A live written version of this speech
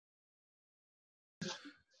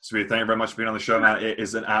Sweet. Thank you very much for being on the show, man. It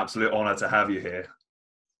is an absolute honor to have you here.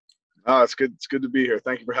 Oh, it's good. It's good to be here.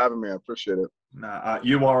 Thank you for having me. I appreciate it.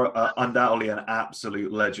 You are undoubtedly an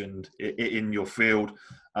absolute legend in your field.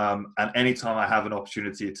 And anytime I have an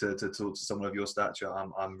opportunity to talk to someone of your stature,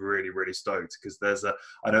 I'm really, really stoked, because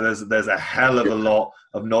I know there's a hell of a lot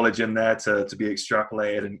of knowledge in there to be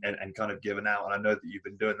extrapolated and kind of given out. And I know that you've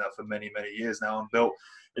been doing that for many, many years now and built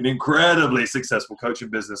an incredibly successful coaching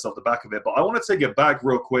business off the back of it. But I want to take it back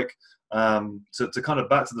real quick to kind of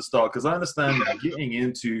back to the start, because I understand getting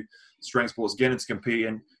into strength sports, getting into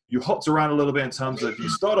competing, you hopped around a little bit in terms of, you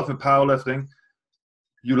start off in powerlifting,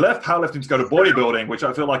 you left powerlifting to go to bodybuilding, which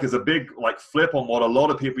I feel like is a big flip on what a lot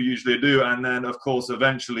of people usually do. And then, of course,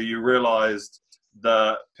 eventually you realized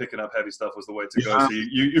that picking up heavy stuff was the way to go. So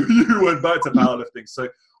you went back to powerlifting. So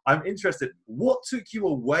I'm interested, what took you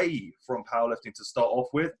away from powerlifting to start off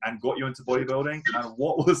with and got you into bodybuilding? And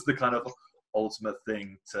what was the kind of ultimate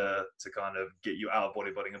thing to kind of get you out of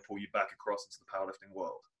bodybuilding and pull you back across into the powerlifting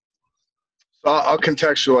world? So I'll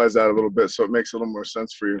contextualize that a little bit so it makes a little more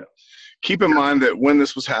sense for you. Yeah. Keep in mind that when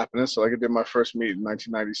this was happening, so like I did my first meet in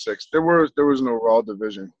 1996, there was no raw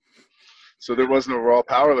division. So there was no raw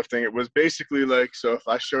powerlifting. It was basically so if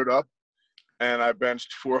I showed up and I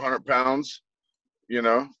benched 400 pounds,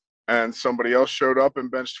 and somebody else showed up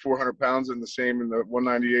and benched 400 pounds in the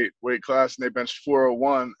 198 weight class, and they benched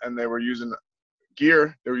 401 and they were using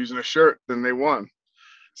gear, they were using a shirt, then they won.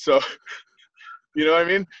 So, you know what I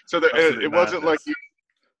mean? So it wasn't like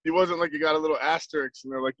you got a little asterisk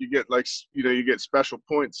and they're like, you get you get special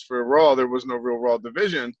points for raw. There was no real raw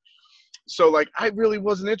division. So I really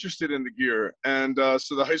wasn't interested in the gear. And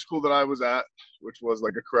so the high school that I was at, which was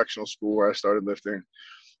like a correctional school where I started lifting,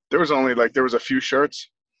 there was only there was a few shirts.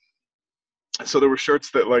 So there were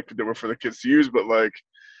shirts that were for the kids to use, but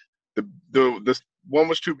the one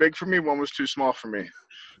was too big for me, one was too small for me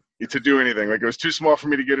to do anything. It was too small for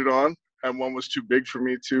me to get it on, and one was too big for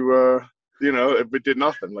me to it did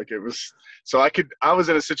nothing. I was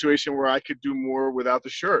in a situation where I could do more without the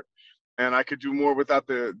shirt, and I could do more without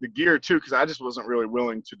the gear too, because I just wasn't really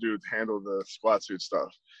willing to handle the squat suit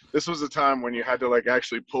stuff. This was a time when you had to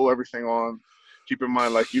actually pull everything on. Keep in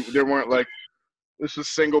mind, there weren't this was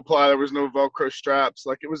single ply. There was no Velcro straps.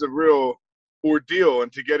 It was a real ordeal.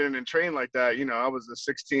 And to get in and train like that, I was a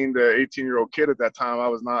 16 to 18-year-old kid at that time.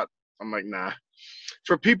 I'm like, nah.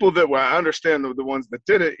 For people that I understand the ones that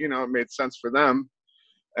did it, it made sense for them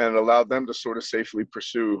and allowed them to sort of safely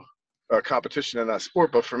pursue competition in that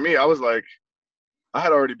sport. But for me, I was I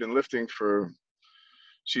had already been lifting I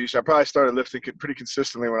probably started lifting pretty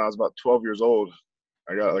consistently when I was about 12 years old.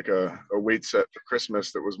 I got a weight set for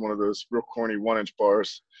Christmas that was one of those real corny 1-inch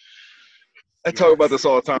bars. I talk about this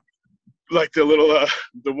all the time. The little,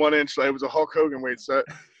 the 1-inch, it was a Hulk Hogan weight set.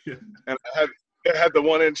 And it had the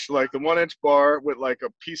 1-inch, the 1-inch bar with a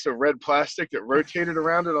piece of red plastic that rotated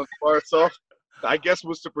around it on the bar itself. I guess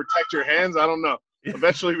was to protect your hands. I don't know.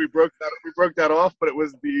 Eventually we broke that off, but it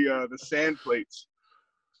was the sand plates.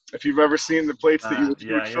 If you've ever seen the plates that you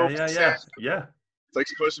would throw sand. Yeah. It's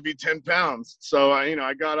supposed to be 10 pounds. So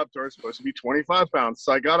I got up to where it's supposed to be 25 pounds.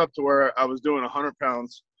 So I got up to where I was doing 100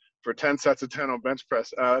 pounds for 10 sets of 10 on bench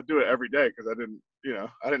press. I do it every day because I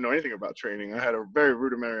didn't know anything about training. I had a very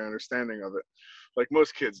rudimentary understanding of it, like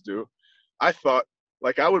most kids do. I thought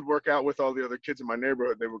I would work out with all the other kids in my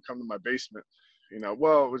neighborhood. They would come to my basement. It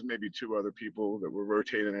was maybe 2 other people that were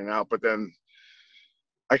rotating in and out. But then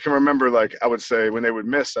I can remember, I would say when they would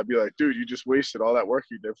miss, I'd be like, dude, you just wasted all that work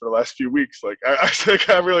you did for the last few weeks.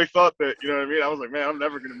 I really thought that, you know what I mean? I was like, man, I'm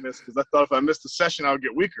never going to miss, because I thought if I missed a session, I would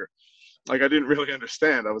get weaker. I didn't really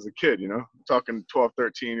understand. I was a kid, I'm talking 12,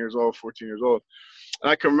 13 years old, 14 years old. And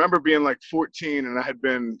I can remember being 14, and I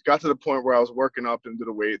got to the point where I was working up into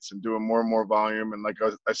the weights and doing more and more volume. And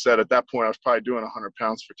I said, at that point, I was probably doing 100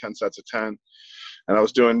 pounds for 10 sets of 10. And I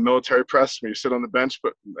was doing military press when you sit on the bench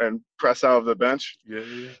and press out of the bench. Yeah.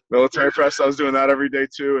 Military press, I was doing that every day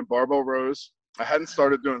too, and barbell rows. I hadn't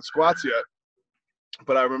started doing squats yet,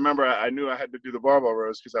 but I remember I knew I had to do the barbell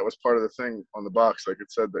rows because that was part of the thing on the box. It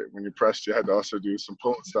said that when you pressed, you had to also do some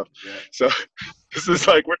pulling stuff. Yeah. So this is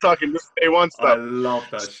we're talking this day one stuff. I love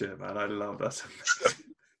that shit, man. I love that.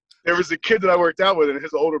 There was a kid that I worked out with, and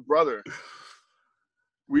his older brother.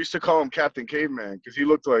 We used to call him Captain Caveman because he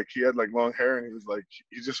looked like he had long hair, and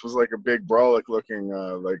he just was a big brolic looking,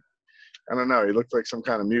 I don't know, he looked like some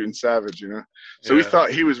kind of mutant savage, So we thought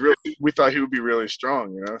he would be really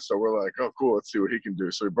strong, So we're like, oh, cool, let's see what he can do.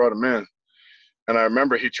 So we brought him in, and I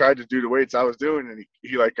remember he tried to do the weights I was doing, and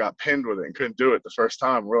he got pinned with it and couldn't do it the first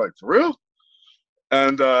time. We're like, for real?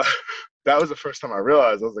 And that was the first time I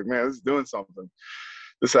realized. I was like, man, this is doing something.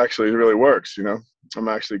 this actually really works, you know. I'm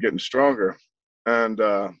actually getting stronger. And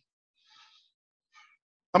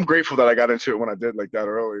I'm grateful that I got into it when I did like that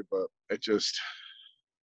early, but it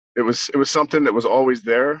was something that was always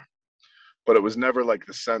there, but it was never like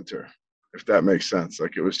the center, if that makes sense.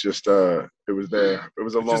 Like it was just it was there. It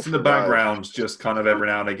was along Just in the for the ride. background, just kind of every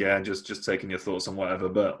now and again, just taking your thoughts on whatever,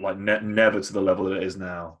 but like never to the level that it is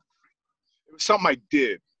now. It was something I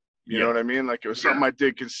did. You Yeah. know what I mean? Like it was something I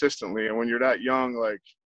did consistently. And when you're that young, like,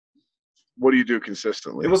 what do you do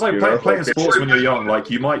consistently? It was like You know? playing Like, sports when you're young. Like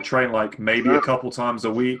you might train like maybe a couple times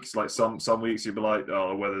a week. Like some weeks you'd be like, oh,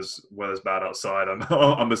 the weather's bad outside. I'm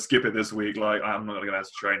gonna skip it this week. Like I'm not gonna go to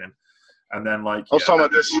training. And then like I was talking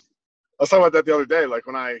about this. I was talking about that the other day. Like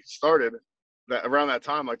when I started, that around that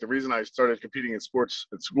time, like the reason I started competing in sports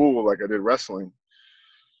at school, like I did wrestling,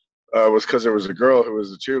 was because there was a girl who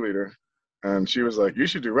was a cheerleader, and she was like, "You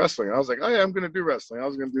should do wrestling." I was like, "Oh yeah, I'm gonna do wrestling. I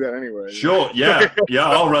was gonna do that anyway." Sure, yeah,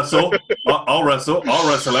 I'll wrestle. I'll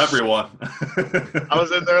wrestle everyone. I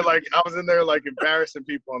was in there like embarrassing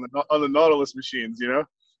people on the Nautilus machines, you know.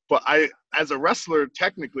 But as a wrestler,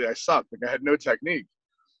 technically, I sucked. Like I had no technique,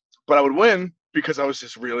 but I would win because I was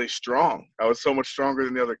just really strong. I was so much stronger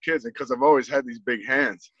than the other kids, and because I've always had these big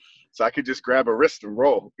hands, so I could just grab a wrist and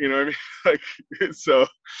roll. You know what I mean? Like so,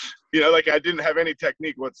 you know, like I didn't have any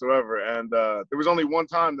technique whatsoever. And there was only one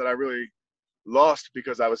time that I really lost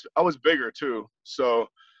because I was bigger too. So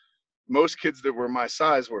most kids that were my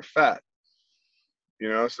size were fat. You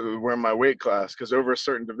know, so they were in my weight class, because over a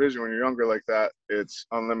certain division, when you're younger like that, it's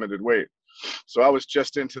unlimited weight. So I was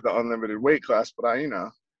just into the unlimited weight class, but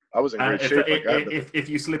I was in great shape. If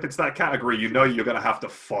you slip into that category, you know you're going to have to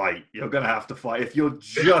fight. You're going to have to fight. If you're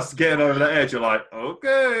just getting over the edge, you're like,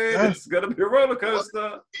 okay, it's going to be a roller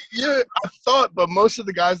coaster. Yeah, I thought, but most of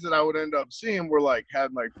the guys that I would end up seeing were like,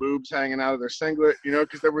 had like boobs hanging out of their singlet, you know,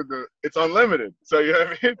 because it's unlimited. So, you know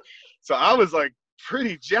what I mean? So I was like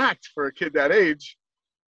pretty jacked for a kid that age.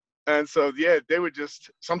 And so, yeah, they would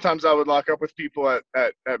sometimes I would lock up with people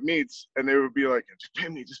at meets, and they would be like, just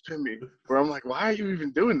pin me. Where I'm like, why are you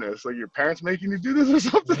even doing this? Like, your parents making you do this or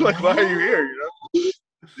something? Like, why are you here, you know?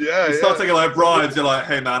 Yeah, you start taking like bribes. You're like,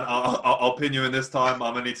 hey, man, I'll pin you in this time.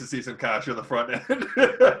 I'm going to need to see some cash on the front end.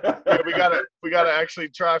 Yeah, we gotta actually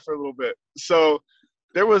try for a little bit. So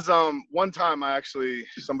there was one time I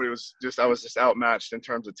was just outmatched in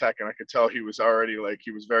terms of tech, and I could tell he was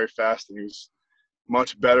very fast, and he was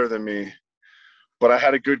much better than me, but I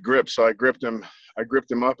had a good grip, so I gripped him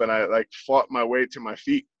up, and I like fought my way to my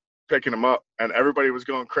feet, picking him up, and everybody was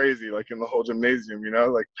going crazy, like in the whole gymnasium, you know,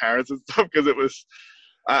 like parents and stuff, because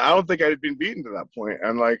I don't think I had been beaten to that point,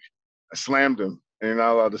 and like I slammed him, and you're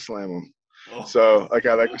not allowed to slam him. Oh. So like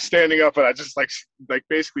I was standing up, and I just like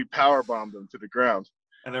basically power bombed him to the ground,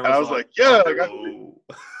 and I was like, yeah, like and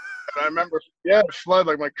I remember, yeah, Flood,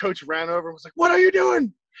 like my coach ran over and was like, what are you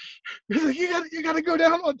doing? He's like, you got to go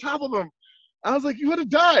down on top of him. I was like, you would have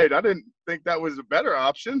died. I didn't think that was a better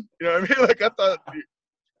option. You know what I mean?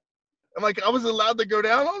 Like I was allowed to go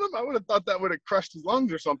down on him. I would have thought that would have crushed his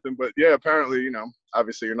lungs or something. But yeah, apparently, you know,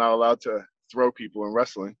 obviously you're not allowed to throw people in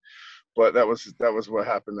wrestling. But that was what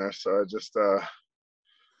happened there. So I just,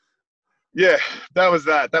 yeah, that was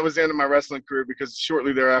that. That was the end of my wrestling career, because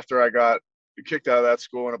shortly thereafter I got kicked out of that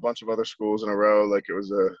school and a bunch of other schools in a row. Like it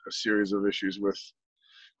was a series of issues with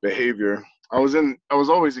behavior. I was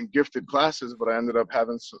always in gifted classes, but I ended up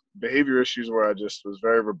having some behavior issues where I just was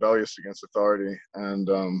very rebellious against authority. And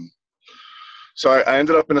so I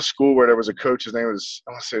ended up in a school where there was a coach. I want to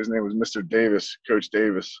say his name was Mr. Davis, Coach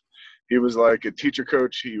Davis. He was like a teacher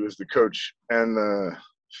coach. He was the coach and the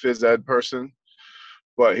phys ed person,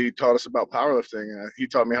 but he taught us about powerlifting. He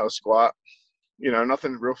taught me how to squat, you know,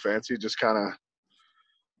 nothing real fancy, just kind of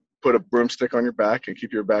put a broomstick on your back and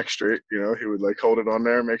keep your back straight. You know, he would like hold it on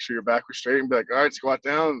there, make sure your back was straight, and be like, all right, squat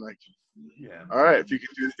down. Like, yeah, all right,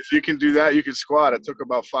 if you can do that, you can squat. It took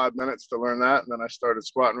about 5 minutes to learn that, and then I started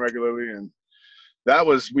squatting regularly. And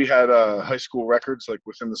we had high school records like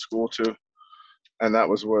within the school too, and that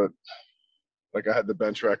was what, like, I had the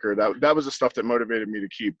bench record. That was the stuff that motivated me to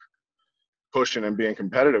keep pushing and being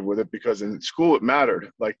competitive with it, because in school it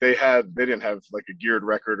mattered. Like they didn't have like a geared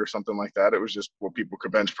record or something like that. It was just what people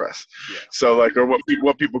could bench press. Yeah. So like, or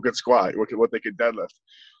what people could squat, what they could deadlift.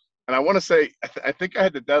 And I want to say, I think I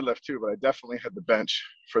had the deadlift too, but I definitely had the bench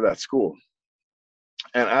for that school.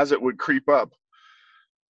 And as it would creep up,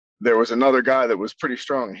 there was another guy that was pretty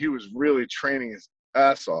strong, and he was really training his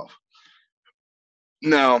ass off.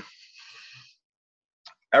 Now,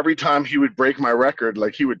 every time he would break my record,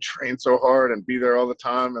 like he would train so hard and be there all the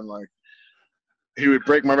time, and like he would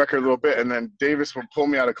break my record a little bit, and then Davis would pull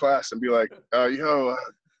me out of class and be like,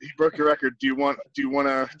 he broke your record. Do you want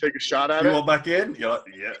to take a shot at You it? want back in? You're like,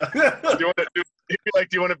 yeah. Do you want to he'd be like,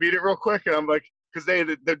 do you want to beat it real quick? And I'm like, because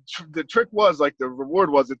the trick was, like, the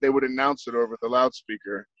reward was that they would announce it over the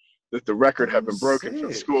loudspeaker that the record had been broken for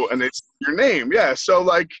the school, and it's your name. Yeah. So,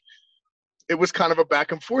 like, it was kind of a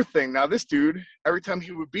back and forth thing. Now this dude, every time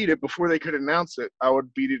he would beat it, before they could announce it, I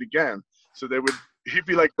would beat it again. So he'd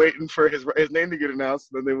be like waiting for his name to get announced,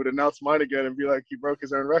 and then they would announce mine again and be like, he broke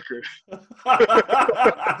his own record.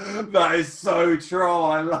 That is so true.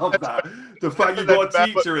 I love that. The fact you got a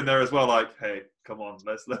teacher in there as well, like, hey, come on,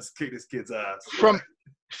 let's kick this kid's ass.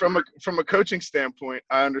 From a coaching standpoint,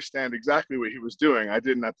 I understand exactly what he was doing. I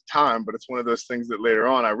didn't at the time, but it's one of those things that later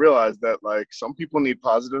on I realized that, like, some people need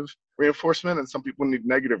positive reinforcement and some people need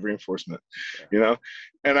negative reinforcement, you know?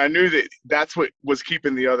 And I knew that that's what was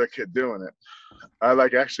keeping the other kid doing it. I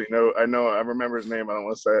remember his name. I don't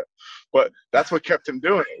want to say it, but that's what kept him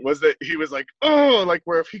doing it, was that he was like, oh, like,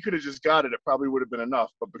 where if he could have just got it, it probably would have been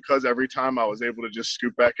enough. But because every time I was able to just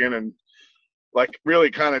scoop back in and, like, really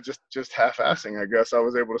kind of just half-assing, I guess, I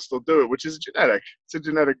was able to still do it, which is genetic. It's a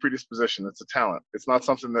genetic predisposition. It's a talent. It's not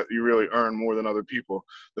something that you really earn more than other people.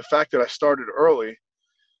 The fact that I started early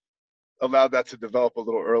allowed that to develop a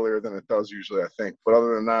little earlier than it does usually, I think. But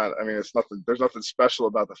other than that, I mean, there's nothing special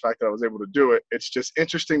about the fact that I was able to do it. It's just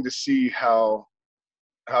interesting to see how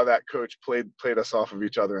that coach played us off of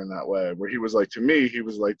each other in that way, where he was like, to me, he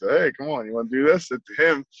was like, hey, come on, you want to do this? And to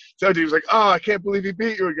him, he was like, oh, I can't believe he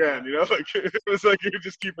beat you again, you know? Like, it was like, you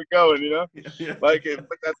just keep it going, you know? Yeah. Like,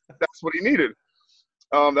 but that's what he needed.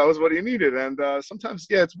 That was what he needed. And sometimes,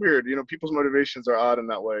 yeah, it's weird. You know, people's motivations are odd in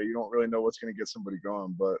that way. You don't really know what's going to get somebody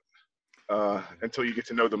going, but until you get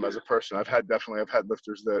to know them as a person. I've had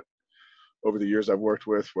lifters that over the years I've worked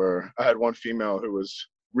with, where I had one female who was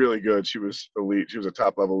really good. She was elite. She was a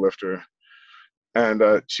top level lifter. And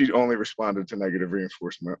she only responded to negative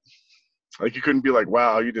reinforcement. Like, you couldn't be like,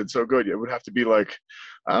 wow, you did so good. It would have to be like,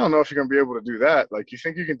 I don't know if you're going to be able to do that. Like, you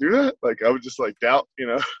think you can do that? Like, I would just, like, doubt, you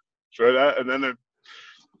know, try that. And then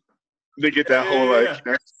they get that whole, like,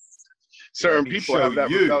 you know, certain people have that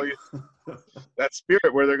rebellious, that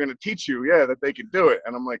spirit where they're going to teach you, that they can do it.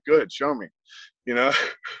 And I'm like, good, show me, you know.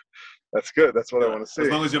 That's good. That's what I want to see. As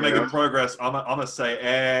long as you're making progress, I'm gonna say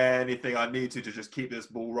anything I need to just keep this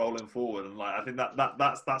ball rolling forward. And, like, I think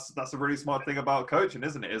that's a really smart thing about coaching,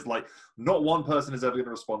 isn't it? Is, like, not one person is ever going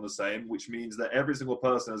to respond the same, which means that every single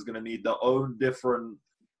person is going to need their own different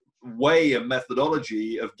way and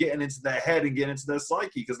methodology of getting into their head and getting into their psyche.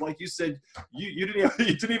 Because, like you said, you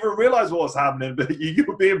didn't even realize what was happening, but you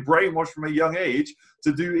were being brainwashed from a young age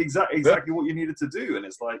to do exactly what you needed to do. And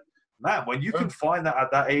it's like, man, when you can find that at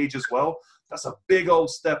that age as well, that's a big old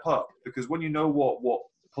step up. Because when you know what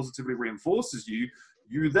positively reinforces you,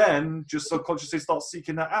 you then just subconsciously start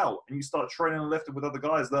seeking that out, and you start training and lifting with other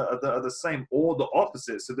guys that are the same or the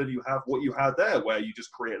opposite. So then you have what you had there, where you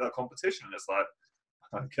just create that competition. And it's like,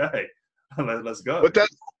 okay, let's go. But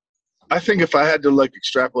I think if I had to, like,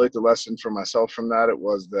 extrapolate the lesson for myself from that, it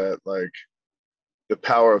was that, like, the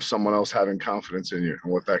power of someone else having confidence in you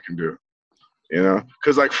and what that can do. You know,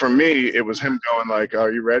 because, like, for me, it was him going, like,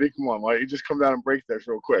 are you ready? Come on, why don't you just come down and break this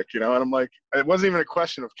real quick, you know? And I'm like, it wasn't even a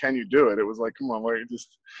question of can you do it. It was like, come on, why don't you just,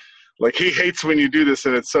 like, he hates when you do this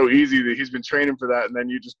and it's so easy that he's been training for that and then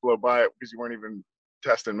you just blow by it because you weren't even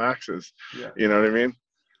testing maxes. Yeah. You know what I mean?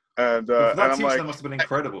 And that and teacher, like, that must have been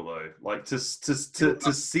incredible, though. Like, to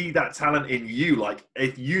see that talent in you. Like,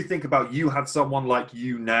 if you think about, you had someone like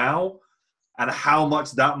you now, and how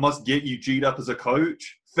much that must get you G'd up as a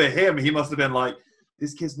coach. For him, he must have been like,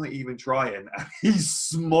 this kid's not even trying. He's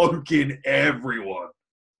smoking everyone.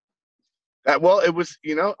 Well, it was,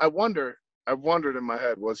 you know, I wondered in my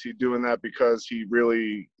head, was he doing that because he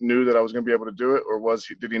really knew that I was going to be able to do it, or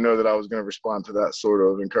did he know that I was going to respond to that sort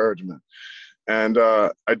of encouragement? And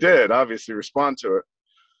I did obviously respond to it.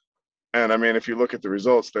 And I mean, if you look at the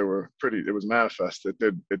results, it was manifest.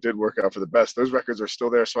 It did work out for the best. Those records are still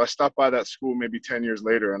there. So I stopped by that school maybe 10 years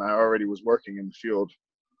later, and I already was working in the field,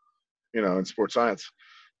 you know, in sports science.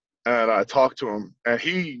 And I talked to him, and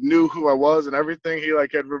he knew who I was and everything. He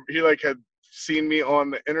had seen me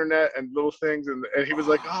on the internet and little things. And he was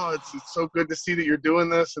like, oh, it's so good to see that you're doing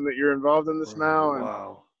this and that you're involved in this now. And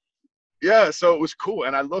wow. Yeah. So it was cool.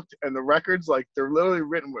 And I looked, and the records, like, they're literally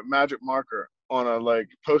written with magic marker on a, like,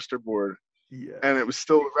 poster board. Yeah. And it was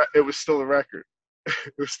still a record.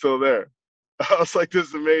 It was still there. I was like, this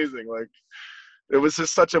is amazing. Like, it was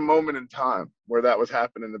just such a moment in time where that was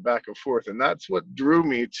happening, the back and forth. And that's what drew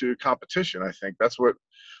me to competition, I think. That's what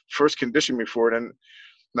first conditioned me for it. And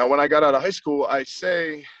now when I got out of high school, I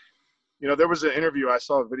say, you know, there was an interview. I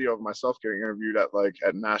saw a video of myself getting interviewed at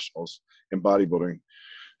nationals in bodybuilding.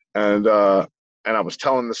 And I was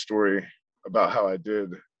telling the story about how I did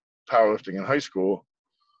powerlifting in high school,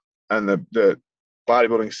 and the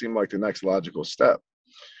bodybuilding seemed like the next logical step.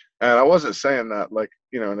 And I wasn't saying that like,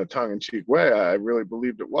 in a tongue-in-cheek way. I really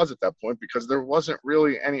believed it was at that point, because there wasn't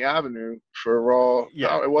really any avenue for raw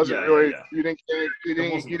power. It wasn't really, you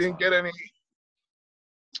didn't get any.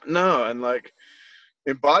 No, and like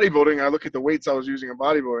in bodybuilding, I look at the weights I was using in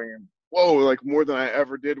bodybuilding, and whoa, like more than I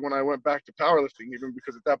ever did when I went back to powerlifting, even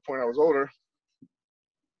because at that point I was older.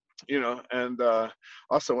 And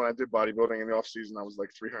also when I did bodybuilding in the off season, I was like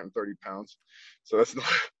 330 pounds. So that's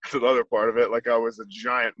the other part of it. Like I was a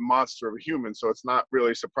giant monster of a human. So it's not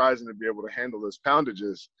really surprising to be able to handle those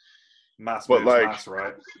poundages. Mass,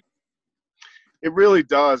 right? It really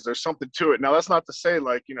does. There's something to it. Now, that's not to say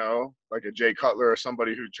like, like a Jay Cutler or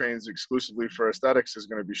somebody who trains exclusively for aesthetics is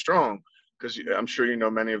going to be strong, because I'm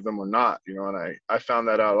sure many of them are not, and I found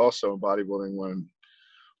that out also in bodybuilding when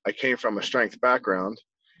I came from a strength background.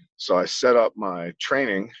 So I set up my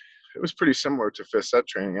training. It was pretty similar to fifth set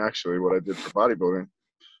training, actually, what I did for bodybuilding,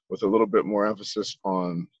 with a little bit more emphasis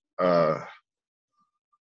on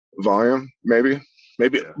volume, maybe a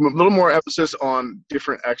little more emphasis on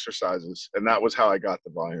different exercises. And that was how I got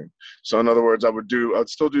the volume. So in other words, I'd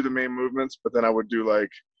still do the main movements, but then I would do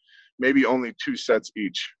like maybe only 2 sets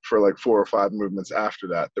each for like 4 or 5 movements after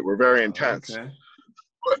that were very intense. Okay.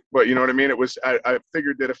 But you know what I mean? It was, I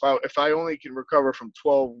figured that if I only can recover from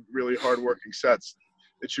 12 really hard working sets,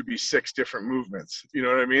 it should be 6 different movements. You know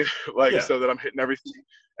what I mean? So that I'm hitting everything.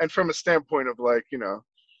 And from a standpoint of like,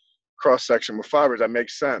 cross section with fibers, that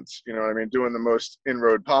makes sense. You know what I mean? Doing the most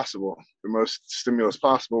inroad possible, the most stimulus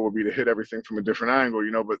possible would be to hit everything from a different angle,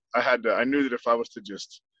 but I knew that if I was to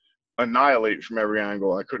just annihilate from every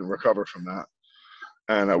angle, I couldn't recover from that.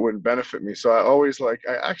 And that wouldn't benefit me. So I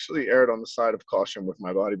actually erred on the side of caution with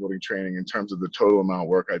my bodybuilding training in terms of the total amount of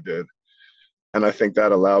work I did. And I think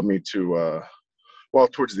that allowed me to,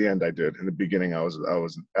 towards the end I did. In the beginning, I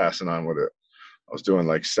was asinine with it. I was doing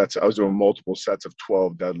like sets. I was doing multiple sets of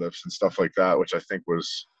 12 deadlifts and stuff like that, which I think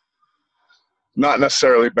was not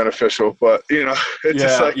necessarily beneficial, but it's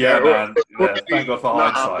just like, man. Thank God for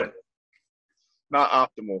hindsight. Not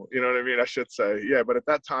optimal, you know what I mean? I should say, but at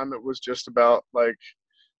that time it was just about like,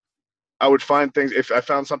 I would find things. If I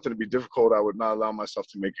found something to be difficult, I would not allow myself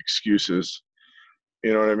to make excuses.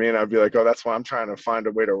 You know what I mean? I'd be like, oh, that's why I'm trying to find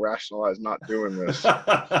a way to rationalize not doing this.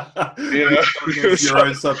 It's your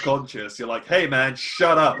own subconscious. You're like, hey man,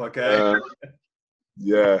 shut up, okay? I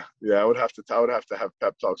would have to have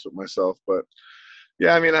pep talks with myself. But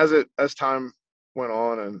yeah, I mean, as time went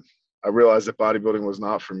on and I realized that bodybuilding was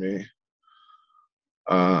not for me,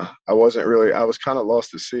 I was kind of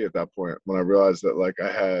lost at sea at that point when I realized that like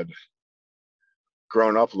I had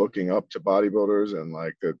grown up looking up to bodybuilders, and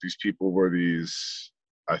like that these people were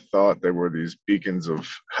I thought they were these beacons of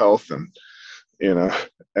health, and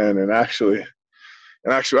and in actuality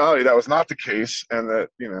that was not the case, and that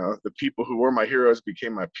the people who were my heroes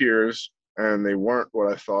became my peers, and they weren't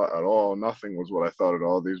what I thought at all. Nothing was what I thought at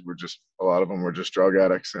all. A lot of them were just drug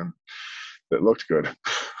addicts and that looked good.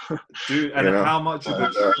 Dude, and how much of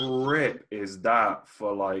a trip is that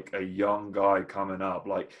for like a young guy coming up?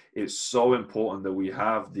 Like, it's so important that we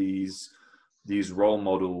have these role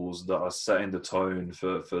models that are setting the tone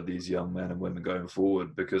for these young men and women going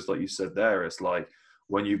forward. Because like you said there, it's like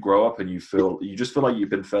when you grow up and you just feel like you've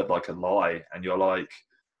been fed like a lie, and you're like,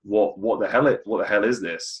 what the hell is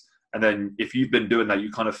this? And then if you've been doing that,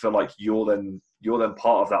 you kind of feel like you're then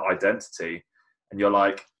part of that identity. And you're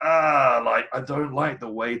like, like, I don't like the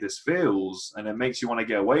way this feels. And it makes you want to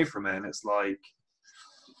get away from it. And it's like,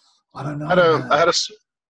 I don't know. I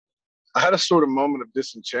had a sort of moment of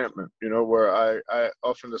disenchantment, where I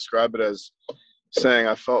often describe it as saying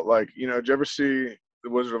I felt like, did you ever see The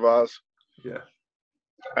Wizard of Oz? Yeah.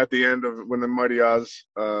 At the end of when the Mighty Oz,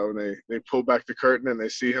 when they pull back the curtain and they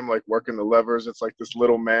see him like working the levers, it's like this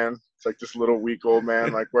little man. It's like this little weak old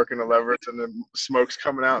man like working the levers, and the smoke's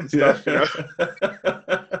coming out and stuff. And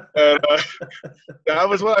that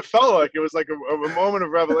was what I felt like. It was like a moment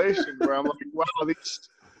of revelation where I'm like, wow,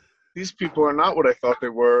 these people are not what I thought they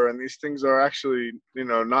were, and these things are actually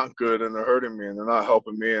not good, and they're hurting me, and they're not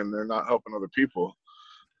helping me, and they're not helping other people.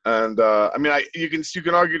 And I mean, you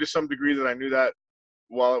can argue to some degree that I knew that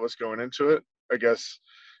while I was going into it. I guess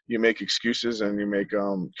you make excuses and you make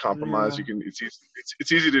compromise. Yeah.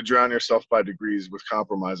 It's easy to drown yourself by degrees with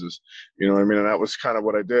compromises. You know what I mean? And that was kind of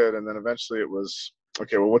what I did. And then eventually it was,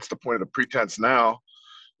 okay, well, what's the point of the pretense now?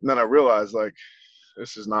 And then I realized, like,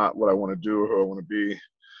 this is not what I want to do or who I want to be.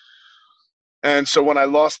 And so when I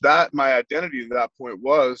lost that, my identity at that point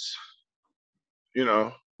was,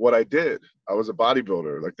 what I did. I was a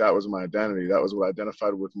bodybuilder. Like, that was my identity. That was what I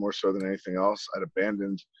identified with more so than anything else. I'd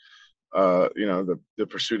abandoned, the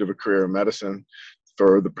pursuit of a career in medicine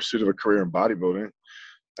for the pursuit of a career in bodybuilding.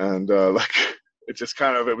 And like,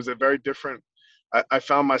 it was a very different, I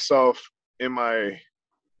found myself in my,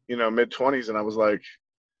 mid 20s, and I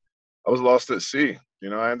was lost at sea.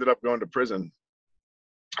 I ended up going to prison.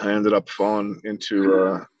 I ended up falling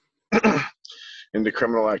into into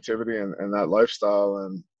criminal activity and that lifestyle.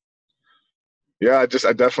 And yeah, I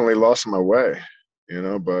definitely lost my way,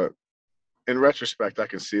 but in retrospect, I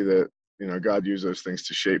can see that, God used those things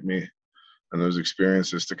to shape me, and those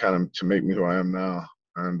experiences to make me who I am now.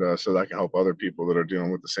 And so that I can help other people that are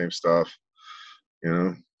dealing with the same stuff.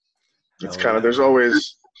 It's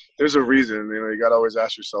there's a reason, you got to always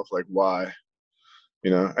ask yourself, like, why,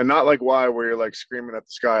 and not like why where you're like screaming at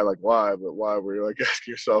the sky, like why, but why where you're like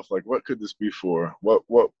asking yourself, like, what could this be for? What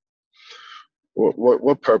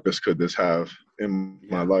purpose could this have in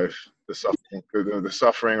my life? The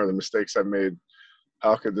suffering or the mistakes I've made,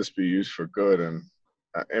 how could this be used for good? And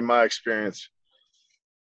in my experience,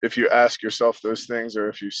 if you ask yourself those things, or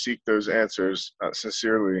if you seek those answers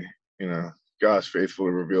sincerely, God's faithful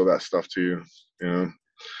to reveal that stuff to you.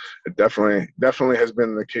 It definitely has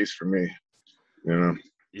been the case for me.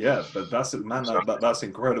 Yeah, but that's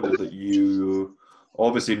incredible that you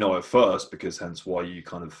obviously know at first, because hence why you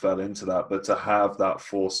kind of fell into that, but to have that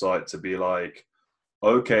foresight to be like,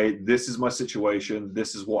 okay, this is my situation,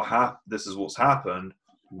 this is what's happened,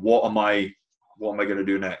 what am I going to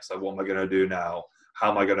do next? Like, what am I going to do now? How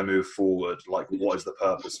am I going to move forward? Like, what is the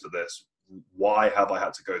purpose for this? Why have I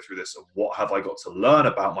had to go through this? And what have I got to learn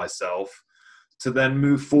about myself to then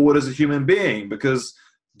move forward as a human being? Because,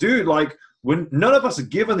 dude, like, when none of us are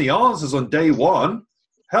given the answers on day one,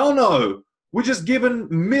 hell no. We're just given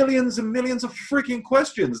millions and millions of freaking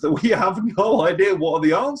questions that we have no idea what are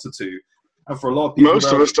the answer to. And for a lot of people,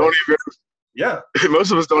 most of us don't even. Yeah.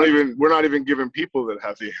 Most of us don't even. We're not even given people that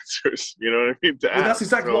have the answers. You know what I mean? Well, that's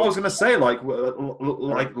exactly what I was going to say. Like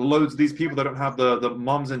loads of these people that don't have the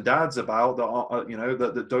mums and dads about that are,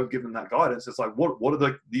 that don't give them that guidance. It's like, what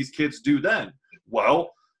do these kids do then?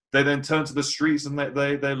 Well, they then turn to the streets and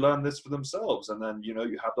they learn this for themselves. And then, you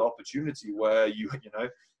have the opportunity where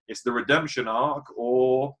it's the redemption arc,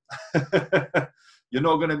 or you're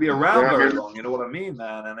not going to be around very long. You know what I mean,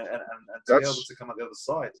 man? And to be able to come out the other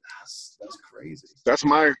side, that's crazy. That's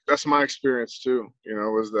my experience too.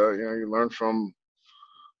 Was that you learn from,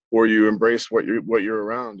 or you embrace what you're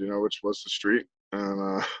around. Which was the street.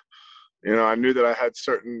 And I knew that I had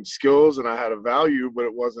certain skills and I had a value, but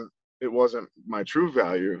it wasn't my true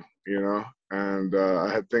value. And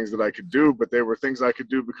I had things that I could do, but they were things I could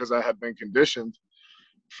do because I had been conditioned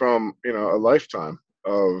from a lifetime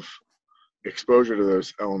of exposure to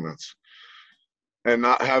those elements, and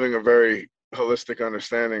not having a very holistic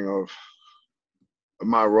understanding of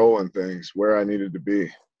my role in things, where I needed to be.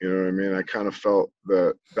 You know what I mean? I kind of felt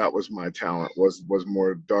that was my talent, was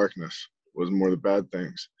more darkness, was more the bad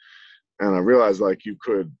things. And I realized, like, you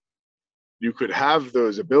could have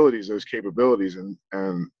those abilities, those capabilities, and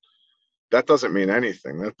that doesn't mean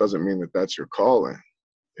anything. That doesn't mean that that's your calling.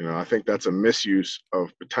 I think that's a misuse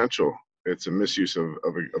of potential. It's a misuse of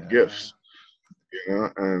gifts.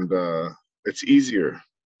 And it's easier.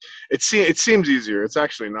 It seems easier. It's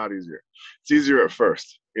actually not easier. It's easier at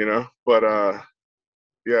first, but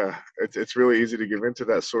yeah, it's really easy to give into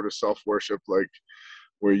that sort of self-worship, like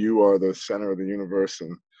where you are the center of the universe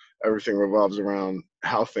and everything revolves around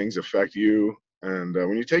how things affect you. And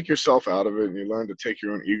when you take yourself out of it and you learn to take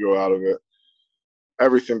your own ego out of it,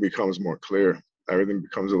 everything becomes more clear. Everything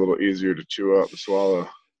becomes a little easier to chew up and swallow.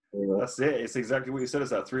 That's it. It's exactly what you said.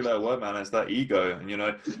 It's that three-letter word, man. It's that ego. And,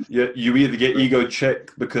 you either get ego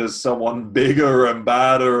checked because someone bigger and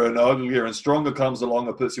badder and uglier and stronger comes along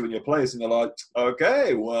and puts you in your place, and you're like,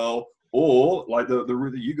 okay, well, or like the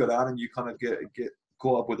route that you go down and you kind of get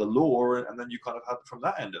caught up with the law, and then you kind of have it from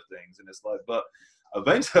that end of things. And it's like, but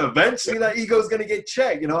eventually that ego is going to get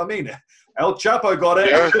checked. You know what I mean? El Chapo got it.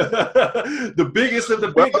 Yeah. The biggest of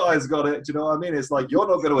the big guys got it. Do you know what I mean? It's like, you're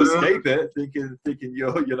not going to escape it thinking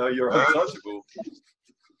you're untouchable.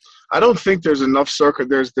 I don't think there's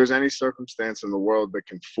there's any circumstance in the world that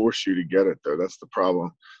can force you to get it, though. That's the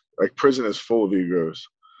problem. Like, prison is full of egos.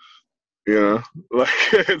 Like,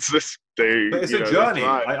 it's this day. But it's a journey.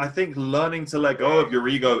 I think learning to let go of your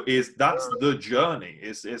ego that's the journey.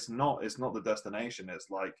 It's not the destination. It's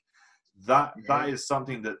like that is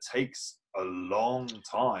something that takes a long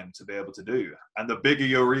time to be able to do. And the bigger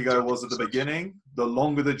your ego was at the beginning, the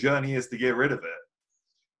longer the journey is to get rid of it.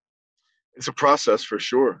 It's a process for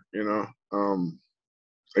sure.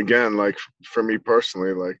 again, like for me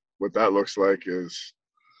personally, like what that looks like is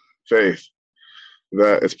faith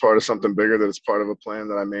that it's part of something bigger, that it's part of a plan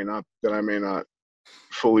that I may not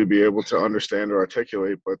fully be able to understand or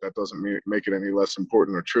articulate, but that doesn't make it any less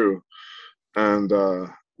important or true. And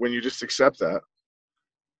when you just accept that,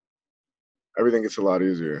 everything gets a lot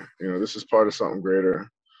easier. You know, this is part of something greater.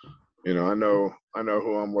 You know, I know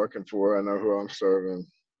who I'm working for. I know who I'm serving.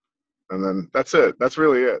 And then that's it. That's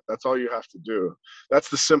really it. That's all you have to do. That's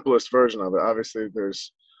the simplest version of it. Obviously,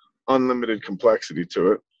 there's unlimited complexity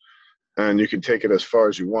to it, and you can take it as far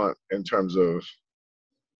as you want in terms of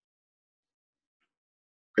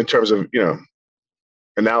you know,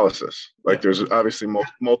 analysis. Like Yeah. there's obviously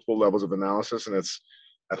multiple levels of analysis, and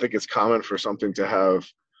I think it's common for something to have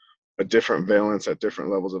a different valence at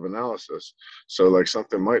different levels of analysis. So like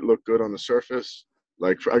something might look good on the surface.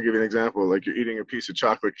 Like I'll give you an example. Like you're eating a piece of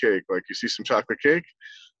chocolate cake. Like you see some chocolate cake.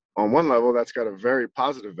 On one level, that's got a very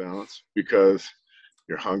positive valence because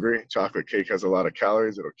you're hungry. Chocolate cake has a lot of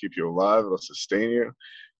calories. It'll keep you alive. It'll sustain you.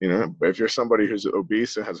 You know, but if you're somebody who's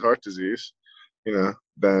obese and has heart disease, you know,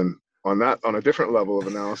 then on a different level of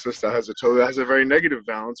analysis, that has a very negative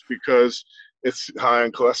balance because it's high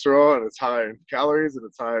in cholesterol and it's high in calories and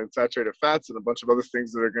it's high in saturated fats and a bunch of other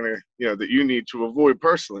things that are going to, you know, that you need to avoid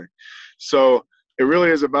personally. So it really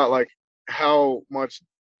is about like how much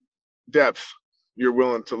depth you're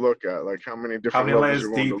willing to look at, like how many different How many levels layers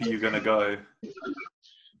you're willing to deep are look you going to go?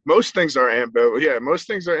 Most things are ambivalent. Yeah, most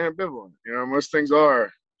things are ambivalent. You know, most things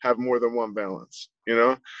have more than one balance. You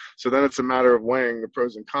know, so then it's a matter of weighing the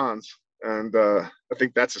pros and cons. And I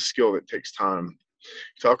think that's a skill that takes time.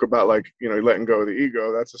 You talk about like, you know, letting go of the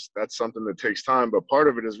ego. That's something that takes time. But part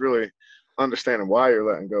of it is really understanding why you're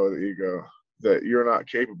letting go of the ego. That you're not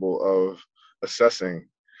capable of assessing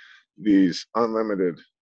these unlimited,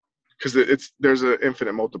 because there's an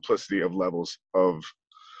infinite multiplicity of levels of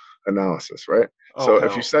analysis, right? Oh, So if you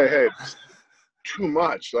hell. say, hey, it's too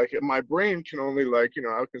much, like my brain can only, like, you know,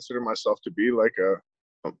 I would consider myself to be like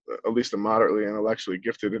at least a moderately intellectually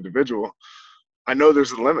gifted individual. I know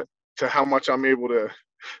there's a limit to how much I'm able to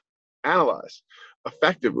analyze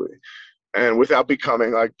effectively and without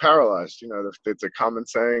becoming like paralyzed. You know, it's a common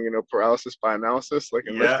saying, you know, paralysis by analysis. Like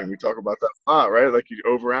in Yeah. lifting, we talk about that a lot, right? Like you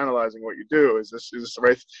overanalyzing what you do. Is this the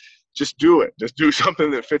right? Just do it. Just do something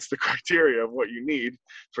that fits the criteria of what you need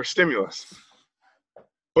for stimulus.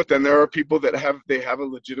 But then there are people that have a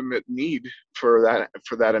legitimate need for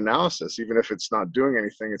that analysis, even if it's not doing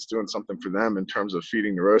anything, it's doing something for them in terms of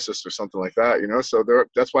feeding neurosis or something like that. You know, so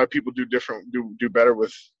that's why people do better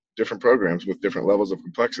with different programs with different levels of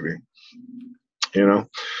complexity. You know,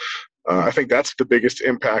 I think that's the biggest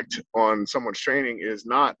impact on someone's training is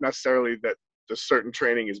not necessarily that the certain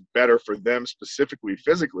training is better for them specifically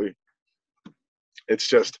physically. It's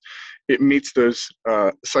just it meets those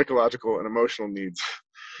psychological and emotional needs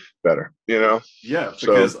better, you know? Yeah,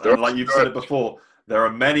 So because, and like you've said it before, there are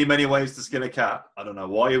many, many ways to skin a cat. I don't know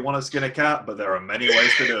why you want to skin a cat, but there are many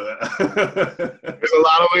ways to do it. there's a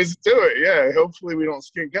lot of ways to do it. Yeah. Hopefully we don't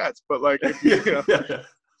skin cats, but like, if you know, Yeah.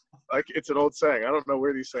 like it's an old saying. I don't know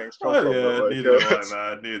where these sayings come Oh, from, but yeah, like, neither do I,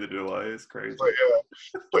 man. Neither do I. It's crazy.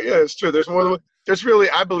 but yeah, it's true. There's really,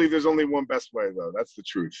 I believe there's only one best way though. That's the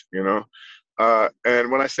truth, you know?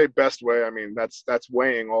 And when I say best way, I mean, that's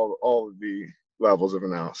weighing all of the levels of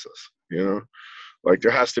analysis, you know? Like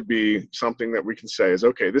there has to be something that we can say is,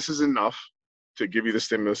 okay, this is enough to give you the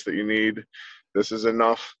stimulus that you need. This is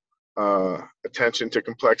enough attention to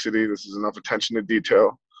complexity. This is enough attention to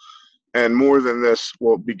detail. And more than this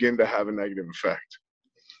will begin to have a negative effect.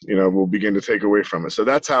 You know, we'll begin to take away from it. So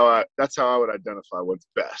that's how I would identify what's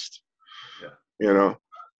best. Yeah. You know,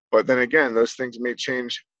 but then again, those things may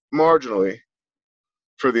change marginally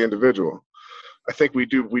for the individual. I think we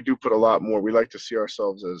do put a lot more. We like to see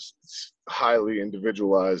ourselves as highly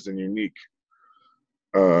individualized and unique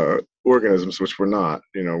organisms, which we're not.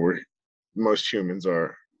 You know, most humans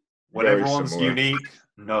are When very everyone's similar. unique,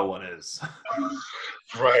 no one is.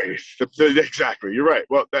 Right. Exactly. You're right.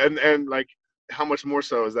 Well, and like, how much more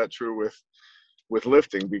so is that true with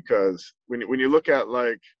lifting? Because when you look at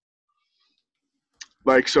like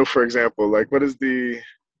so, for example, like what is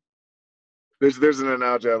there's an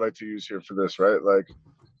analogy I like to use here for this, right? Like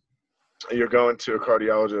you're going to a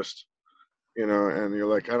cardiologist, you know, and you're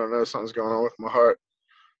like, I don't know, something's going on with my heart.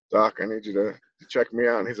 Doc, I need you to check me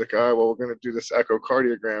out. And he's like, all right, well, we're going to do this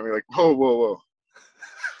echocardiogram. You're like, whoa.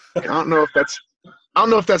 I don't know if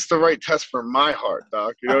that's the right test for my heart,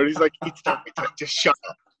 Doc. You know, and he's like, it's the right test. Just shut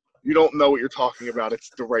up. You don't know what you're talking about.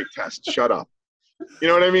 It's the right test. Shut up. You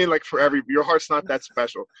know what I mean? Like your heart's not that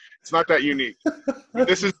special. It's not that unique.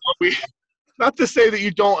 This is not to say that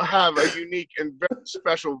you don't have a unique and very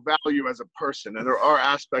special value as a person, and there are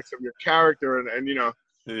aspects of your character and you know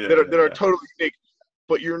that are totally unique,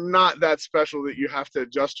 but you're not that special that you have to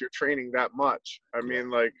adjust your training that much. I mean,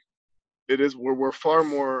 like, it is, we're far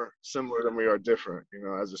more similar than we are different, you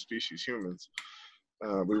know, as a species, humans.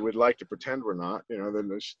 We would like to pretend we're not, you know. Then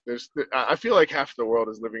I feel like half the world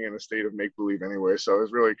is living in a state of make believe anyway. So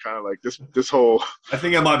it's really kind of like this whole. I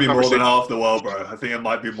think it might be more than half the world, bro. I think it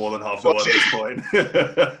might be more than half the world at this point.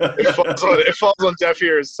 it falls on deaf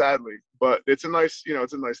ears, sadly. But it's a nice, you know,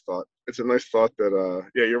 it's a nice thought. It's a nice thought that,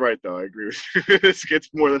 yeah, you're right though. I agree with you. It's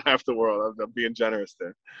more than half the world. I'm being generous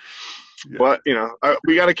there. Yeah. But you know,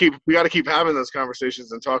 we got to keep having those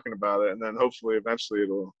conversations and talking about it, and then hopefully, eventually,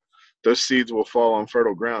 those seeds will fall on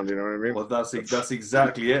fertile ground. You know what I mean? Well, that's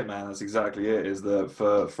exactly it, man. That's exactly it. Is that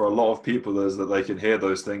for a lot of people, is that they can hear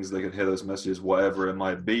those things, they can hear those messages, whatever it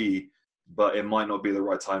might be, but it might not be the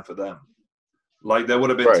right time for them. Like there would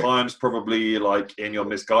have been times, probably like in your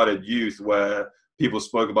misguided youth, where people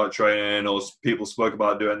spoke about training or people spoke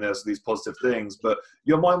about doing these positive things, but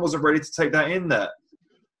your mind wasn't ready to take that in there.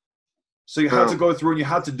 So you had to go through and you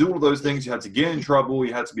had to do all those things. You had to get in trouble.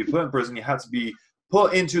 You had to be put in prison. You had to be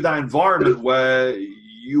put into that environment where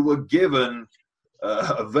you were given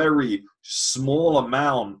a very small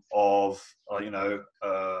amount of,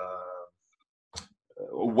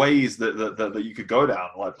 ways that you could go down,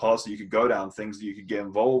 like paths that you could go down, things that you could get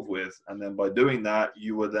involved with. And then by doing that,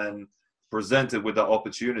 you were then presented with that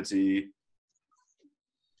opportunity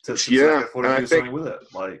to do something with it.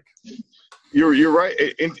 Like, You're right.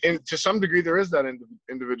 And to some degree, there is that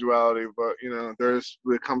individuality, but you know,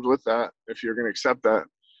 it comes with that. If you're going to accept that,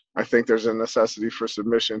 I think there's a necessity for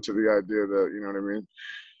submission to the idea that, you know what I mean.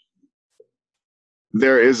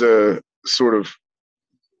 There is a sort of,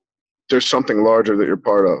 there's something larger that you're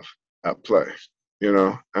part of at play, you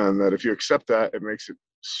know, and that if you accept that, it makes it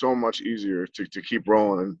so much easier to keep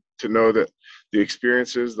rolling and to know that the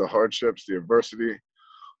experiences, the hardships, the adversity,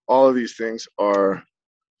 all of these things are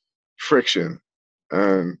friction,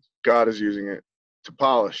 and God is using it to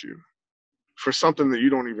polish you for something that you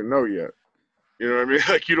don't even know yet. You know what I mean?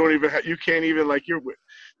 Like you can't even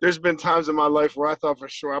there's been times in my life where I thought for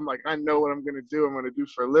sure, I'm like, I know what I'm going to do. I'm going to do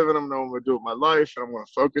for a living. I know what I'm going to do with my life, and I'm going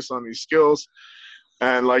to focus on these skills.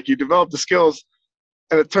 And like, you develop the skills,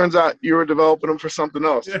 and it turns out you were developing them for something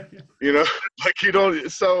else. You know, like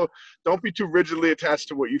so don't be too rigidly attached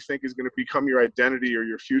to what you think is going to become your identity or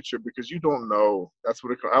your future, because you don't know. That's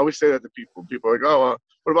what I always say that to people. People are like, oh,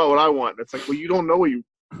 what about what I want? And it's like, well, you don't know what you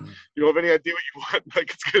don't have any idea what you want. Like,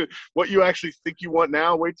 it's good. What you actually think you want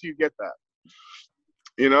now, wait till you get that.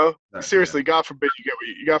 You know, seriously, God forbid you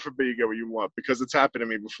get what you want, because it's happened to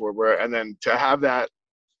me before. And then to have that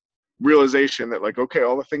realization that, like, okay,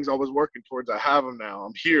 all the things I was working towards, I have them now.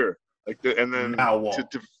 I'm here. And then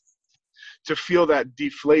to feel that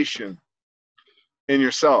deflation in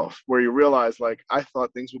yourself, where you realize, like, I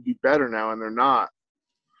thought things would be better now, and they're not.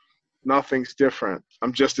 Nothing's different.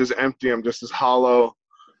 I'm just as empty. I'm just as hollow.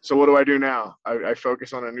 So what do I do now? I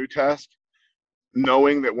focus on a new task,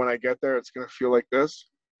 knowing that when I get there, it's going to feel like this.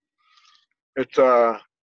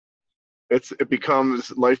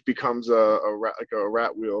 Life becomes a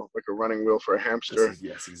rat wheel, like a running wheel for a hamster.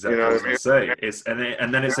 Yes, exactly. You know what I was going to say.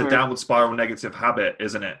 And then it's a downward spiral negative habit,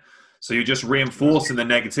 isn't it? So you're just reinforcing the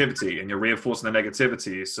negativity, and you're reinforcing the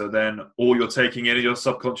negativity. So then all you're taking in your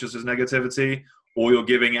subconscious is negativity. All you're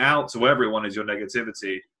giving out to everyone is your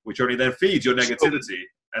negativity, which only then feeds your negativity.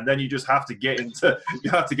 And then you just have to get into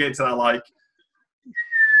that, like,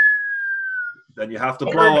 then you have to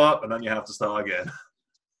blow up, and then you have to start again.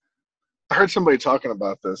 I heard somebody talking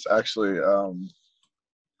about this, actually,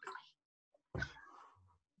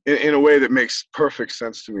 in a way that makes perfect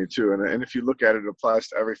sense to me too. And if you look at it, it applies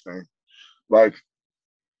to everything. Like,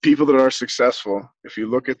 people that are successful, if you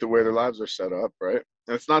look at the way their lives are set up, right?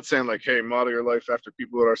 And it's not saying like, hey, model your life after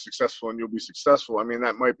people that are successful and you'll be successful. I mean,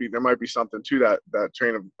 there might be something to that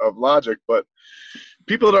train of logic, but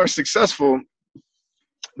people that are successful,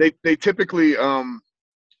 they typically,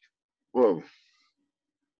 whoa.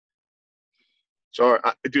 Sorry,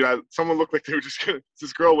 someone looked like they were just gonna,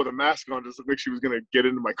 this girl with a mask on just looked like she was gonna get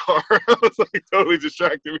into my car. I was like, totally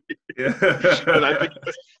distracted me. Yeah. And I think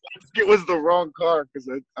it was the wrong car, because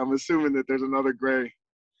I'm assuming that there's another gray.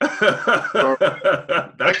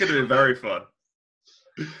 That could have been very fun.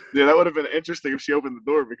 Yeah, that would have been interesting if she opened the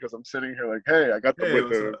door, because I'm sitting here like, hey, I got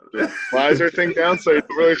the visor thing down, so you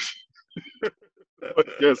really.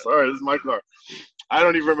 Yes, all right, this is my car. I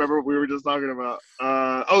don't even remember what we were just talking about.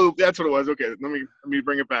 Oh, that's what it was. Okay, let me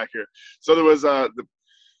bring it back here. So there was the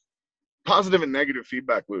positive and negative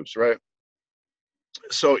feedback loops, right?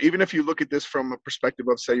 So even if you look at this from a perspective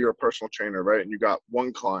of, say, you're a personal trainer, right? And you got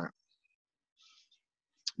one client,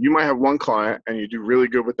 you might have one client and you do really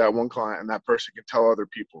good with that one client, and that person can tell other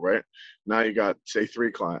people, right? Now you got, say,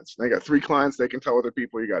 3 clients. Now you got 3 clients, they can tell other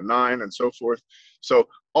people, you got 9 and so forth. So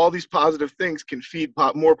all these positive things can feed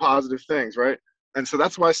more positive things, right? And so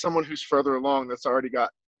that's why someone who's further along, that's already got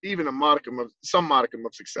even some modicum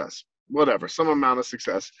of success, whatever, some amount of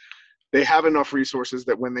success, they have enough resources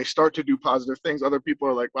that when they start to do positive things, other people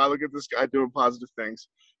are like, wow, look at this guy doing positive things.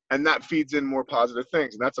 And that feeds in more positive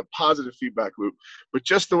things. And that's a positive feedback loop. But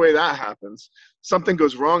just the way that happens, something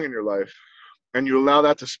goes wrong in your life and you allow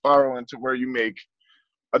that to spiral into where you make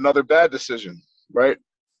another bad decision, right?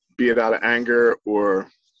 Be it out of anger or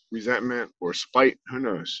resentment or spite, who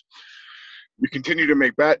knows? You continue to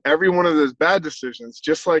make every one of those bad decisions,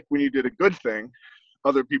 just like when you did a good thing,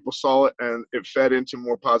 other people saw it and it fed into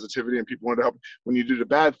more positivity and people wanted to help. When you did a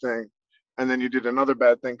bad thing and then you did another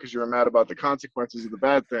bad thing because you were mad about the consequences of the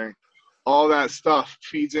bad thing, all that stuff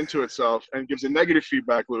feeds into itself and gives a negative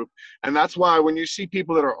feedback loop. And that's why when you see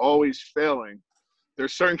people that are always failing,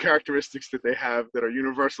 there's certain characteristics that they have that are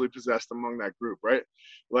universally possessed among that group, right?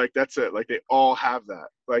 Like that's it. Like they all have that.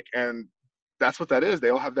 Like, and that's what that is. They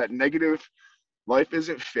all have that negative, life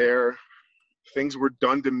isn't fair. Things were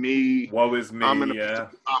done to me. Woe is me,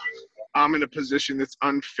 I'm in a position that's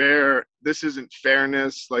unfair. This isn't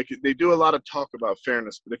fairness. Like they do a lot of talk about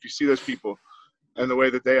fairness, but if you see those people and the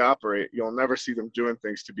way that they operate, you'll never see them doing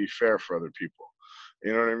things to be fair for other people.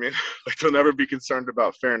 You know what I mean? Like they'll never be concerned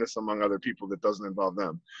about fairness among other people that doesn't involve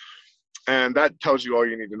them. And that tells you all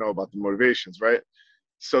you need to know about the motivations, right?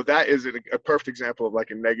 So that is a perfect example of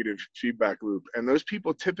like a negative feedback loop. And those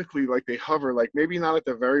people typically, like they hover, like maybe not at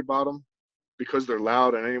the very bottom, because they're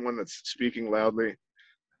loud, and anyone that's speaking loudly,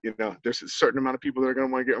 you know, there's a certain amount of people that are going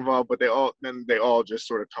to want to get involved, but they all just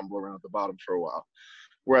sort of tumble around at the bottom for a while.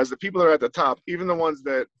 Whereas the people that are at the top, even the ones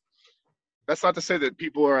that's not to say that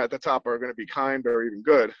people who are at the top are going to be kind or even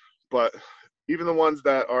good, but even the ones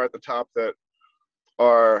that are at the top that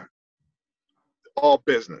are all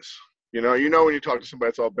business, you know, when you talk to somebody,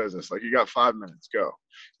 it's all business. Like you got 5 minutes, go,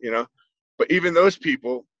 you know, but even those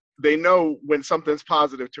people, they know when something's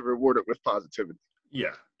positive to reward it with positivity.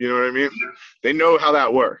 Yeah. You know what I mean? They know how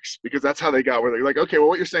that works because that's how they got where they're like, okay, well,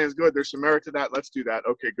 what you're saying is good. There's some merit to that. Let's do that.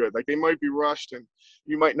 Okay, good. Like they might be rushed and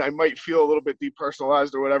I might feel a little bit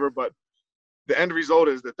depersonalized or whatever, but the end result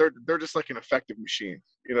is that they're just like an effective machine.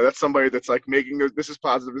 You know, that's somebody that's like making this is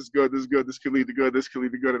positive, this is good, this could lead to good, this could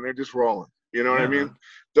lead to good, and they're just rolling. You know what I mean?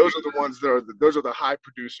 Those are the ones those are the high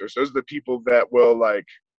producers. Those are the people that will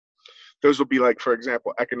those will be like, for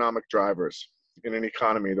example, economic drivers in an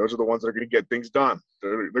economy. Those are the ones that are going to get things done.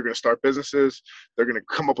 They're going to start businesses. They're going to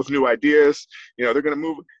come up with new ideas. You know, they're going to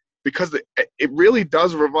move because it really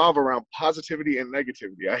does revolve around positivity and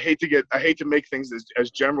negativity. I hate to make things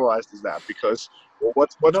as generalized as that because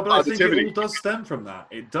what's no, but positivity? I think it all does stem from that.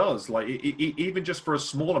 It does, like even just for a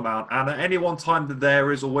small amount. And at any one time,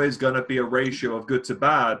 there is always going to be a ratio of good to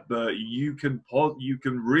bad, but you can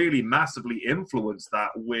really massively influence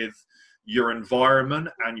that with your environment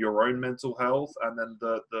and your own mental health, and then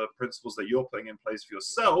the principles that you're putting in place for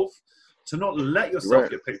yourself to not let yourself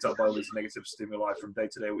get picked up by all these negative stimuli from day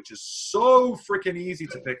to day, which is so freaking easy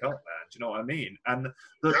to pick up, man. Do you know what I mean? And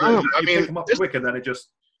you pick them up quick, and then it just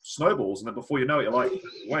snowballs, and then before you know it, you're like,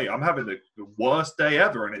 wait, I'm having the worst day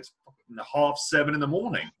ever, and it's 6:30 in the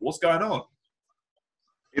morning. What's going on?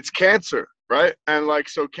 It's cancer, right? And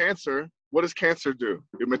so cancer, what does cancer do?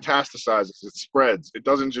 It metastasizes, it spreads. It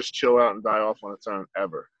doesn't just chill out and die off on its own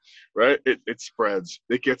ever, right? It spreads.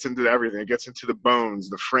 It gets into everything. It gets into the bones,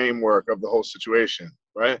 the framework of the whole situation,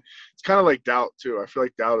 right? It's kind of like doubt too. I feel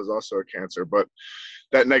like doubt is also a cancer, but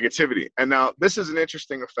that negativity. And now this is an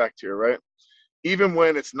interesting effect here, right? Even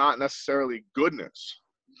when it's not necessarily goodness,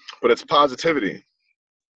 but it's positivity,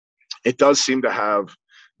 it does seem to have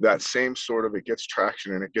that same sort of, it gets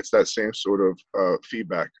traction and it gets that same sort of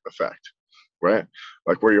feedback effect, right?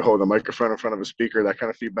 Like where you hold a microphone in front of a speaker, that kind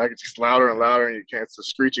of feedback, it's just louder and louder and it's a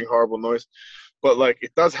screeching, horrible noise. But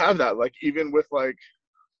it does have that, even with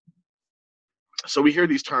so we hear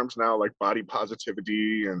these terms now like body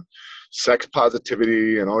positivity and sex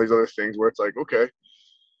positivity and all these other things where it's like, okay,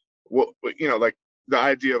 well, the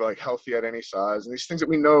idea of healthy at any size and these things that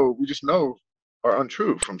we just know are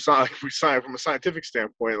untrue from a scientific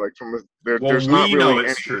standpoint. There's not really know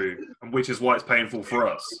it's true, which is why it's painful for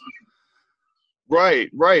us. Right.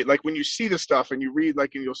 Like when you see the stuff and you read, and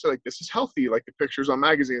you'll say this is healthy, the pictures on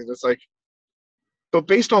magazines. It's but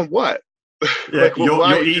based on what? Yeah, your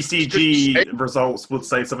ECG results would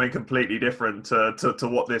say something completely different to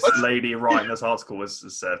what this lady writing this article has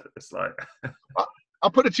said. It's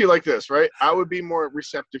I'll put it to you like this, right? I would be more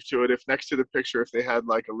receptive to it if next to the picture, if they had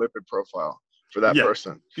like a lipid profile for that Yeah.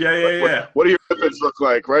 person. Yeah, Like yeah. what do your lipids look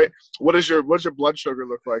like, right? What's your blood sugar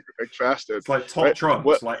look like fasted? It's like top Right?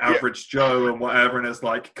 trumps, like Yeah, average Joe and whatever, and it's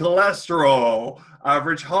like cholesterol,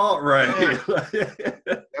 average heart rate.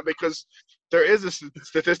 yeah, because there is a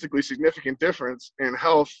statistically significant difference in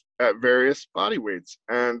health at various body weights,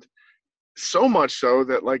 and so much so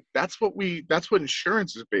that like that's what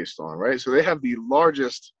insurance is based on, right? So they have the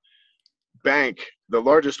largest bank, the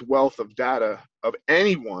largest wealth of data of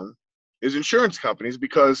anyone is insurance companies,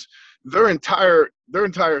 because their entire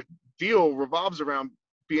deal revolves around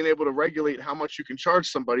being able to regulate how much you can charge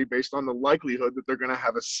somebody based on the likelihood that they're going to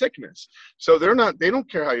have a sickness. So they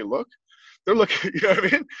don't care how you look. They're looking, you know what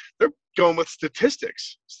I mean? They're going with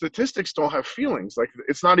statistics. Statistics don't have feelings. Like,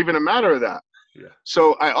 it's not even a matter of that. Yeah.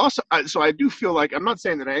 So I do feel like, I'm not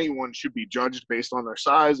saying that anyone should be judged based on their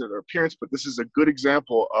size or their appearance, but this is a good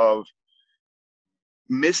example of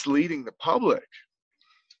misleading the public.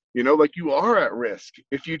 You know, like, you are at risk.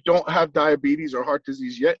 If you don't have diabetes or heart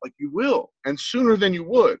disease yet, like, you will, and sooner than you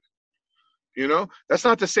would. You know, that's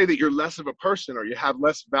not to say that you're less of a person, or you have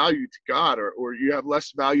less value to God, or you have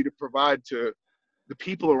less value to provide to the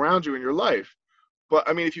people around you in your life. But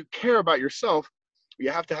I mean, if you care about yourself,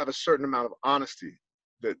 you have to have a certain amount of honesty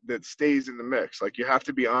that stays in the mix. Like, you have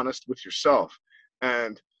to be honest with yourself.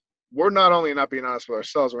 And we're not only not being honest with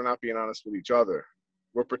ourselves, we're not being honest with each other.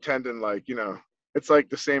 We're pretending like, you know, it's like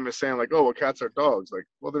the same as saying like, oh, well, cats are dogs. Like,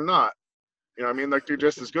 well, they're not. You know what I mean? Like, they're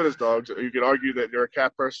just as good as dogs. You could argue that you're a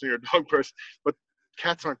cat person, you're a dog person, but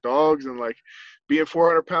cats aren't dogs. And like, being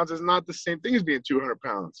 400 pounds is not the same thing as being 200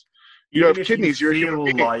 pounds. You Even have if kidneys, you're a human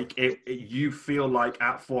being. like you feel like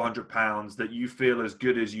at 400 pounds that you feel as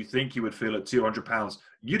good as you think you would feel at 200 pounds.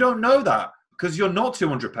 You don't know that, because you're not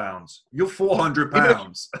 200 pounds. You're 400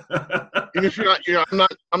 pounds. Even if you're not, you know,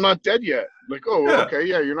 I'm not dead yet. Like, oh, Yeah. okay,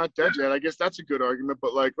 yeah, you're not dead yet. I guess that's a good argument.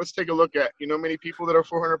 But like, let's take a look at, you know, many people that are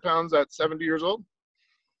 400 pounds at 70 years old.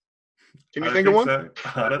 Can you think of one? So.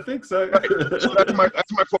 I don't think so. Right. So that's my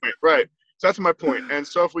point, right? So that's my point. And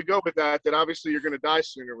so if we go with that, then obviously you're going to die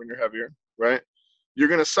sooner when you're heavier, right? You're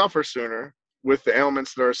going to suffer sooner with the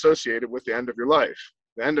ailments that are associated with the end of your life.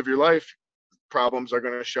 The end of your life problems are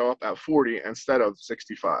going to show up at 40 instead of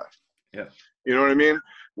 65. Yeah. You know what I mean?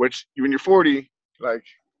 Which, when you're 40, like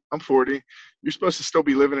I'm 40, you're supposed to still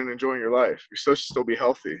be living and enjoying your life. You're supposed to still be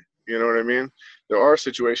healthy. You know what I mean? There are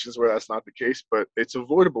situations where that's not the case, but it's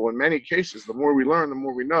avoidable in many cases. The more we learn, the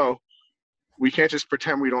more we know. We can't just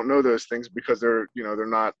pretend we don't know those things because they're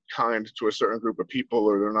not kind to a certain group of people,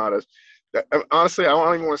 or they're not as. Honestly, I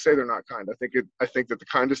don't even want to say they're not kind. I think that the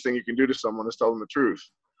kindest thing you can do to someone is tell them the truth.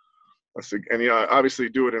 And obviously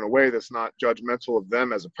do it in a way that's not judgmental of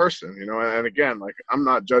them as a person. You know, and again, like, I'm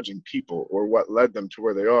not judging people or what led them to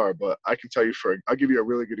where they are, but I can tell you I'll give you a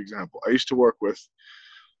really good example. I used to work with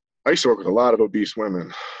a lot of obese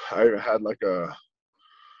women. I even had like a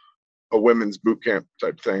women's boot camp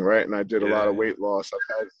type thing, right? And I did a lot of weight loss.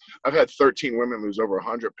 I've had 13 women lose over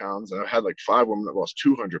 100 pounds, and I've had like 5 women that lost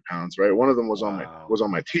 200 pounds, right? One of them was on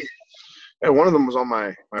my team, and one of them was on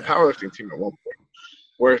my powerlifting team at one point,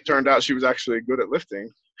 where it turned out she was actually good at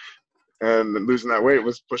lifting, and losing that weight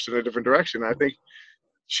was pushed in a different direction. I think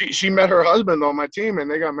she met her husband on my team,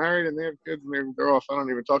 and they got married, and they have kids, and they're off. I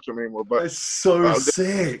don't even talk to them anymore. But it's so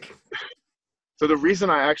sick. So the reason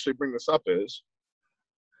I actually bring this up is,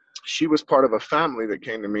 she was part of a family that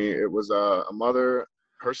came to me. It was a mother,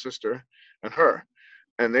 her sister, and her.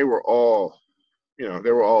 And they were all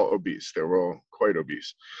obese. They were all quite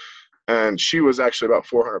obese. And she was actually about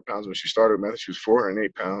 400 pounds when she started. I think she was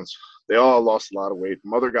 408 pounds. They all lost a lot of weight.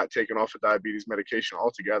 Mother got taken off of diabetes medication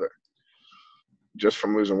altogether, just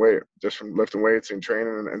from losing weight, just from lifting weights and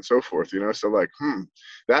training and so forth, you know? So like,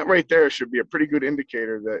 that right there should be a pretty good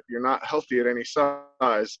indicator that you're not healthy at any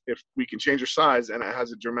size if we can change your size and it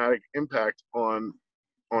has a dramatic impact on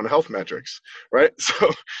health metrics, right?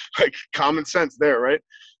 So like, common sense there, right?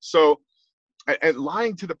 So, and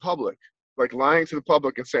lying to the public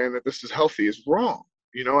and saying that this is healthy is wrong,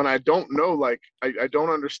 you know? And I don't know, like, I don't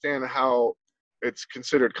understand how it's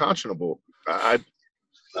considered conscionable. I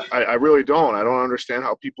really don't. I don't understand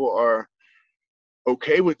how people are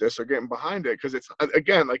okay with this or getting behind it. Because it's,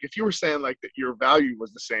 again, like, if you were saying like that your value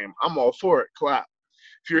was the same, I'm all for it. Clap.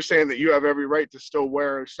 If you're saying that you have every right to still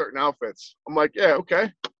wear certain outfits, I'm like, yeah,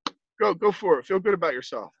 okay, go for it. Feel good about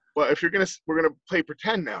yourself. But if we're gonna play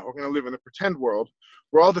pretend now. We're gonna live in a pretend world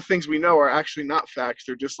where all the things we know are actually not facts.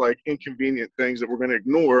 They're just like inconvenient things that we're gonna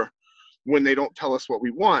ignore when they don't tell us what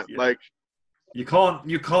we want. Yeah. Like, you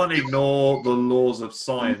can't ignore the laws of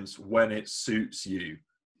science when it suits you.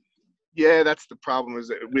 Yeah, that's the problem, is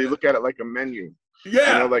that we look at it like a menu.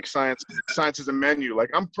 Yeah. Like science is a menu.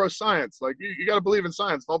 Like, I'm pro science. Like, you got to believe in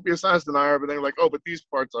science. Don't be a science denier. But then like, oh, but these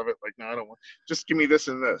parts of it, like, no, I don't want. Just give me this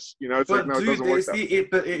and this. It's like, But no, it dude, doesn't work that way.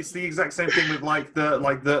 but it's the exact same thing with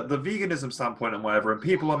the veganism standpoint and whatever. And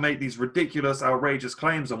people are make these ridiculous, outrageous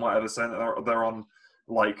claims and whatever, saying that they're on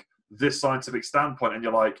like this scientific standpoint, and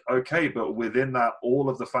you're like, okay, but within that, all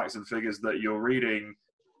of the facts and figures that you're reading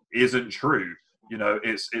isn't true.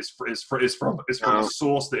 It's from a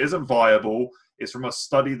source that isn't viable. It's from a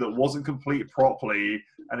study that wasn't complete properly,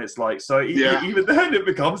 and it's like, so even then it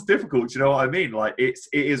becomes difficult. You know what I mean? Like, it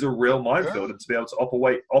is a real minefield, and to be able to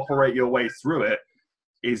operate your way through it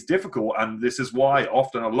is difficult. And this is why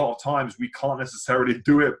often, a lot of times, we can't necessarily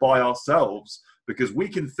do it by ourselves, because we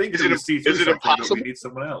can think that we see through something, but we need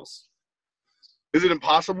someone else. Is it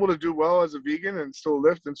impossible to do well as a vegan and still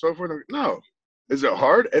lift and so forth? No. Is it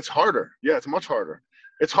hard? It's harder. Yeah, it's much harder.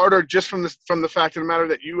 It's harder just from the fact of the matter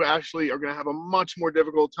that you actually are going to have a much more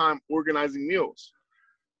difficult time organizing meals.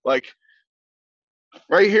 Like,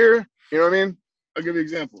 right here, you know what I mean? I'll give you an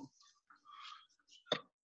example.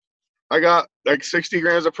 I got like 60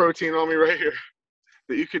 grams of protein on me right here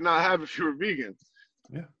that you could not have if you were vegan.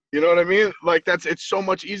 Yeah. You know what I mean? Like, it's so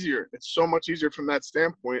much easier. It's so much easier from that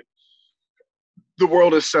standpoint. The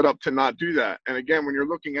world is set up to not do that. And again, when you're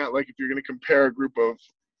looking at, like, if you're going to compare a group of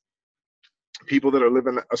people that are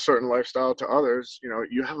living a certain lifestyle to others,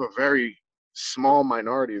 you have a very small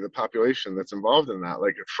minority of the population that's involved in that,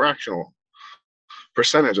 like a fractional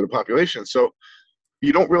percentage of the population. So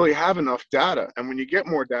you don't really have enough data. And when you get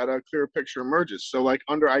more data, a clearer picture emerges. So, like,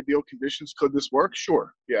 under ideal conditions, could this work?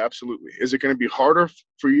 Sure. Yeah, absolutely. Is it going to be harder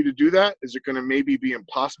for you to do that? Is it going to maybe be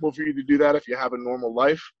impossible for you to do that if you have a normal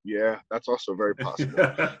life? Yeah, that's also very possible.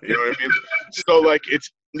 You know what I mean? So, like,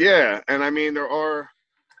 and I mean,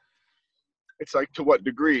 it's like, to what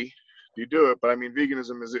degree do you do it? But I mean,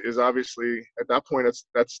 veganism is obviously, at that point,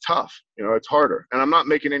 that's tough. It's harder. And I'm not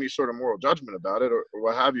making any sort of moral judgment about it or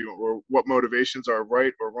what have you, or what motivations are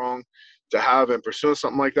right or wrong to have in pursuing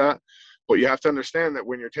something like that. But you have to understand that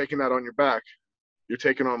when you're taking that on your back, you're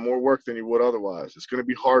taking on more work than you would otherwise. It's going to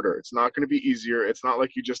be harder. It's not going to be easier. It's not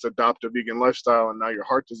like you just adopt a vegan lifestyle and now your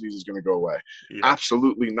heart disease is going to go away. Yeah.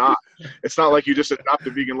 Absolutely not. It's not like you just adopt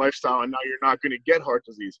a vegan lifestyle and now you're not going to get heart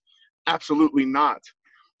disease. Absolutely not.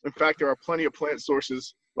 In fact, there are plenty of plant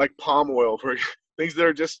sources like palm oil, for things that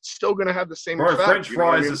are just still going to have the same effect. French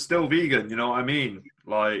fries are still vegan. You know what I mean?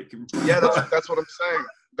 Like, yeah, that's what I'm saying.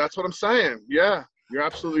 That's what I'm saying. Yeah, you're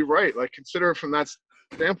absolutely right. Like, consider it from that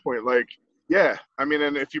standpoint. Like, yeah, I mean,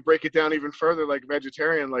 and if you break it down even further, like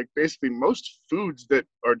vegetarian, like basically most foods that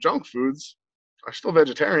are junk foods are still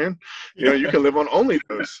vegetarian. You can live on only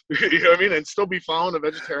those. You know what I mean? And still be following a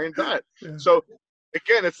vegetarian diet. Yeah. So,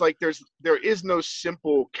 again, it's like there is no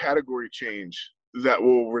simple category change that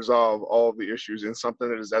will resolve all of the issues in something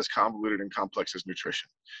that is as convoluted and complex as nutrition.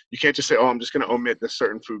 You can't just say, oh, I'm just going to omit this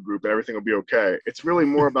certain food group and everything will be okay. It's really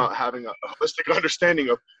more about having a holistic understanding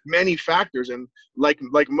of many factors. And like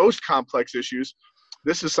most complex issues,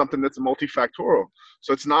 this is something that's multifactorial.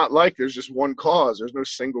 So it's not like there's just one cause. There's no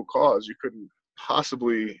single cause. You couldn't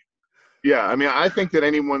possibly. Yeah, I mean, I think that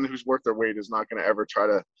anyone who's worth their weight is not going to ever try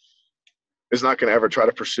to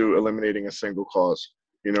pursue eliminating a single cause,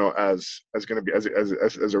 as going to be as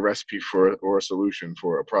a recipe for or a solution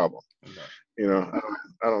for a problem. Okay.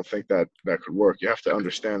 I don't think that could work. You have to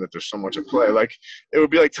understand that there's so much at play. Like, it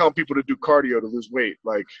would be like telling people to do cardio to lose weight.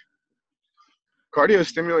 Like, cardio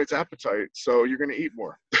stimulates appetite, so you're going to eat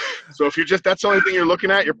more. So if that's the only thing you're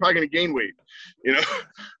looking at, you're probably going to gain weight.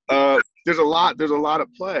 There's a lot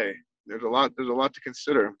at play. There's a lot to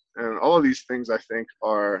consider, and all of these things I think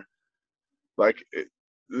are. Like,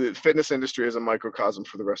 the fitness industry is a microcosm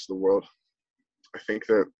for the rest of the world. I think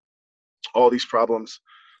that all these problems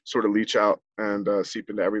sort of leach out and seep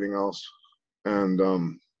into everything else.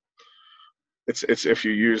 And it's if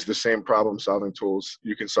you use the same problem-solving tools,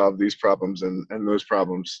 you can solve these problems and those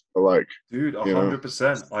problems alike. Dude,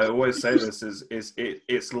 100%. I always say this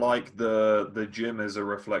it's like the gym is a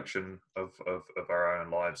reflection of our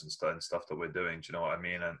own lives and stuff that we're doing. Do you know what I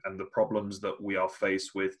mean? And the problems that we are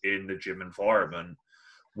faced with in the gym environment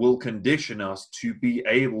will condition us to be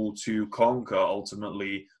able to conquer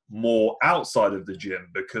ultimately more outside of the gym,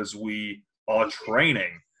 because we are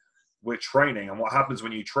training. We're training, and what happens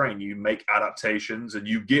when you train, you make adaptations and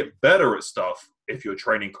you get better at stuff if you're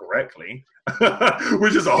training correctly,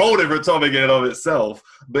 which is a whole different topic in and of itself.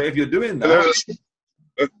 But if you're doing that,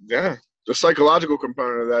 the psychological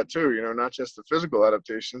component of that too, not just the physical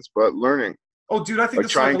adaptations, but learning. Oh, dude, I think the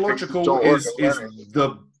psychological is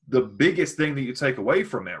the biggest thing that you take away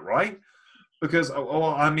from it, right? Because,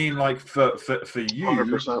 well, I mean, like for you,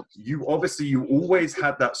 100%. you obviously you always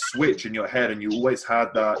had that switch in your head, and you always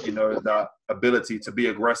had that, you know, that ability to be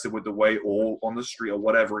aggressive with the weight or on the street or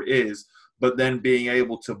whatever it is. But then being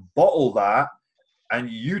able to bottle that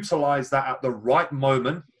and utilize that at the right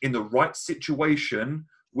moment in the right situation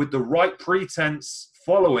with the right pretense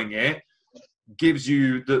following it gives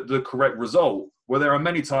you the correct result. Where there are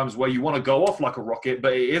many times where you want to go off like a rocket,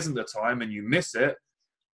 but it isn't the time and you miss it.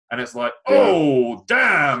 And it's like, oh,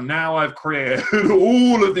 damn, now I've created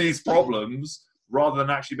all of these problems rather than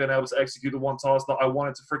actually being able to execute the one task that I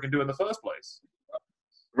wanted to freaking do in the first place.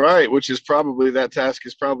 Right, which is probably, that task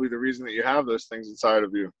is probably the reason that you have those things inside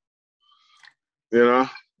of you. You know,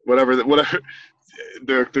 whatever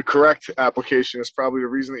the correct application is probably the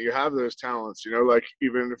reason that you have those talents. You know, like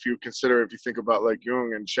even if you think about like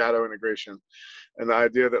Jung and shadow integration, and the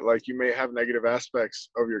idea that like you may have negative aspects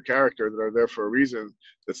of your character that are there for a reason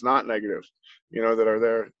that's not negative, you know, that are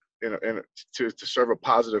there to serve a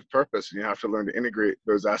positive purpose, and you have to learn to integrate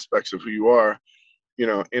those aspects of who you are, you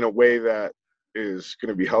know, in a way that is going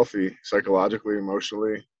to be healthy psychologically,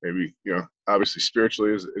 emotionally, maybe, you know, obviously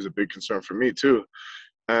spiritually is a big concern for me too.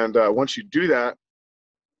 And once you do that,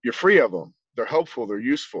 you're free of them. They're helpful. They're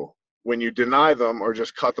useful. When you deny them or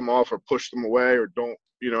just cut them off or push them away or don't,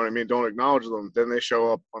 you know what I mean, don't acknowledge them, then they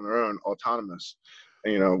show up on their own, autonomous.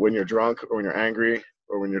 And, you know, when you're drunk or when you're angry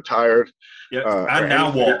or when you're tired. Yeah. And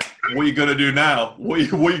now anything, what are you going to do now? What are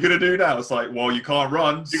you going to do now? It's like, well, you can't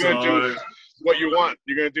run. You're going to do what you want.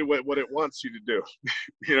 You're going to do what it wants you to do.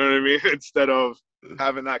 You know what I mean? Instead of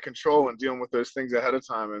having that control and dealing with those things ahead of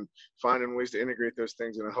time and finding ways to integrate those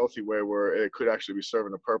things in a healthy way where it could actually be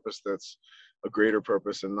serving a purpose that's a greater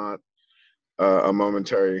purpose and not a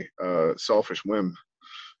momentary selfish whim,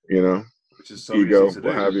 you know, which is so ego, easy to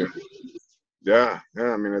what do. have you. Yeah.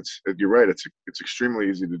 I mean, you're right. It's extremely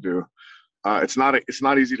easy to do. It's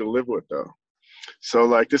not easy to live with though. So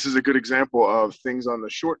like this is a good example of things on the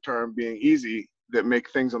short term being easy that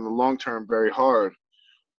make things on the long term very hard.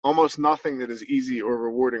 Almost nothing that is easy or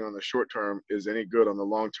rewarding on the short term is any good on the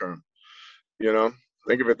long term. You know,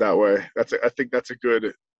 think of it that way. I think that's a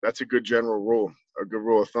good general rule, a good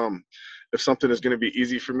rule of thumb. If something is going to be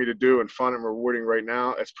easy for me to do and fun and rewarding right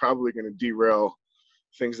now, it's probably going to derail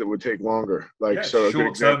things that would take longer. Like, yeah, so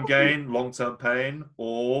short-term gain, long-term pain,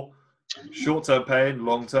 or short-term pain,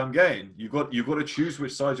 long-term gain. You've got to choose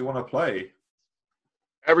which side you want to play.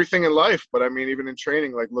 Everything in life, but I mean, even in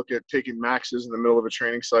training, like look at taking maxes in the middle of a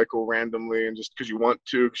training cycle randomly, and just because you want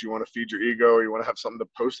to feed your ego, or you want to have something to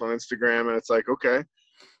post on Instagram, and it's like, okay,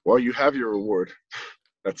 well, you have your reward.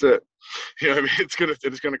 That's it. You know what I mean?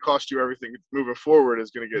 It's gonna cost you everything. Moving forward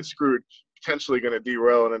is gonna get screwed. Potentially gonna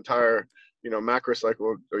derail an entire, you know, macro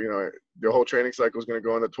cycle. You know, the whole training cycle is gonna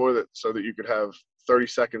go in the toilet so that you could have 30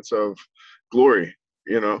 seconds of glory.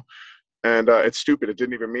 You know. And it's stupid. It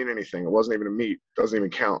didn't even mean anything. It wasn't even a meet. It doesn't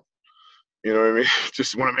even count. You know what I mean?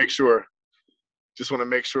 Just want to make sure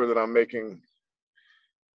that I'm making.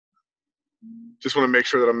 Just want to make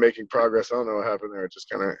sure that I'm making progress. I don't know what happened there. It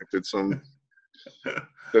just kind of did some.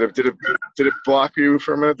 Did it block you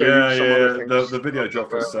for a minute? Yeah. The video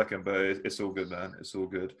dropped for a second, but it's all good, man. It's all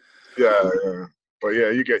good. Yeah. But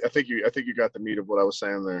yeah, I think you got the meat of what I was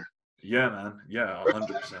saying there. Yeah, man. Yeah,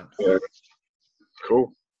 100%. Yeah.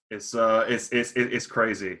 Cool. It's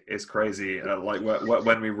crazy. It's crazy. Like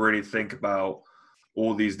when we really think about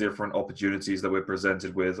all these different opportunities that we're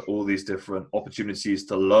presented with, all these different opportunities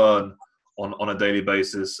to learn on a daily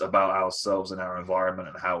basis about ourselves and our environment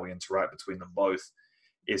and how we interact between them both.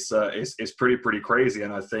 It's pretty crazy.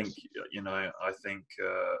 And I think, you know,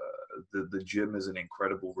 the gym is an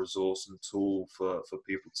incredible resource and tool for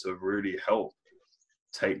people to really help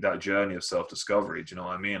take that journey of self-discovery. Do you know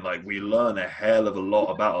what I mean? Like, we learn a hell of a lot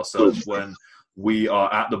about ourselves when we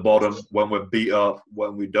are at the bottom, when we're beat up,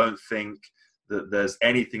 when we don't think that there's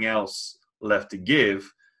anything else left to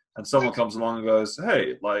give, and someone comes along and goes,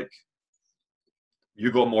 hey, like,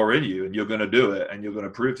 you got more in you and you're going to do it, and you're going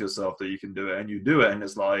to prove to yourself that you can do it, and you do it, and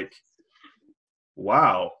it's like,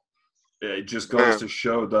 wow. It just goes to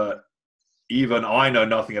show that even I know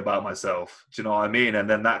nothing about myself. Do you know what I mean? And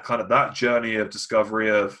then that journey of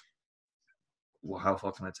discovery of, well, how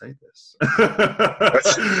far can I take this?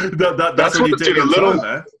 That's when you take a little,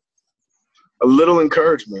 man. A little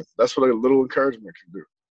encouragement. That's what a little encouragement can do.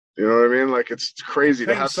 You know what I mean? Like, it's crazy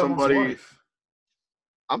to have somebody. Life.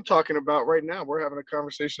 I'm talking about right now. We're having a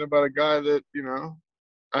conversation about a guy that, you know,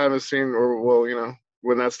 I haven't seen, or, well, you know,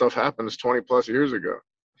 when that stuff happened, 20 plus years ago.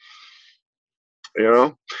 You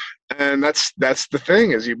know? And that's the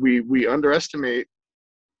thing, is we underestimate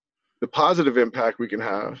the positive impact we can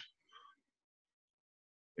have,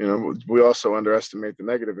 You know, we also underestimate the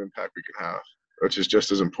negative impact we can have, which is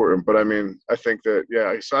just as important. But I mean, I think that,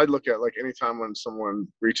 yeah, so I'd look at like anytime when someone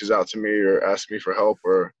reaches out to me or asks me for help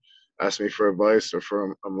or asks me for advice or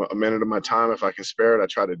for a minute of my time, if I can spare it, I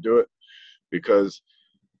try to do it, because,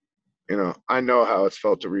 you know, I know how it's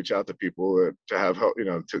felt to reach out to people, to have help, you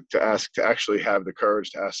know, to ask, to actually have the courage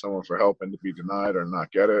to ask someone for help and to be denied or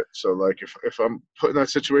not get it. So like, if I'm put in that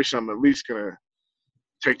situation, I'm at least going to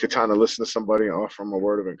take the time to listen to somebody and offer them a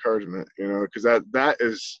word of encouragement, you know, because that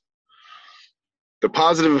is, the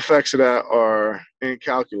positive effects of that are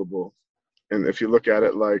incalculable. And if you look at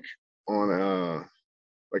it like on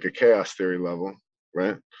like a chaos theory level,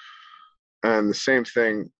 right? And the same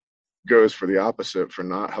thing goes for the opposite, for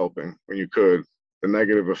not helping when you could. The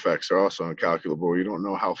negative effects are also incalculable. You don't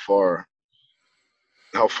know how far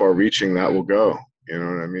reaching that will go. You know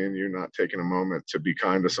what I mean? You're not taking a moment to be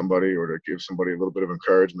kind to somebody or to give somebody a little bit of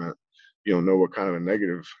encouragement. You don't know what kind of a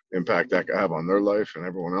negative impact that could have on their life and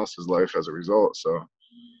everyone else's life as a result. So,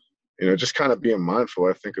 you know, just kind of being mindful,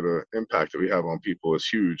 I think, of the impact that we have on people is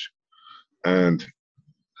huge. And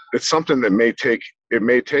it's something that may take,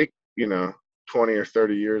 you know, 20 or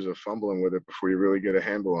 30 years of fumbling with it before you really get a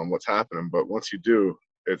handle on what's happening. But once you do,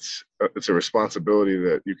 it's a responsibility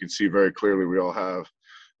that you can see very clearly we all have,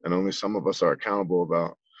 and only some of us are accountable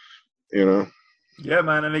about, you know? Yeah,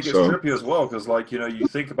 man, and it gets trippy as well, because, like, you know, you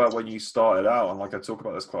think about when you started out, and like I talk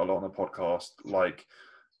about this quite a lot on the podcast, like,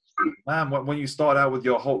 man, when you started out with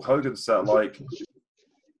your Hulk Hogan set, like,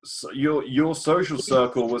 so your social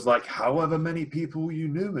circle was like however many people you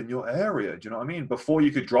knew in your area. Do you know what I mean? Before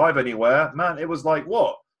you could drive anywhere, man, it was like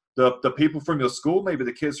what? The people from your school, maybe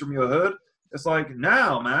the kids from your hood. It's like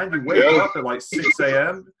now, man, you wake up at like 6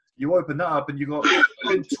 a.m., you open that up and you got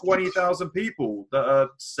 20,000 people that are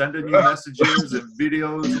sending you messages and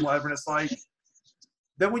videos and whatever. And it's like,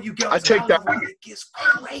 then when you get up to that level, it gets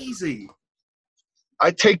crazy.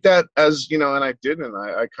 I take that as, you know, and I didn't.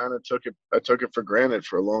 I kind of took it for granted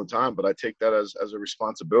for a long time, but I take that as a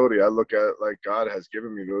responsibility. I look at it like God has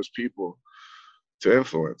given me those people to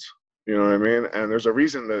influence. You know what I mean? And there's a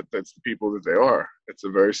reason that that's the people that they are. It's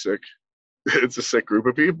a sick group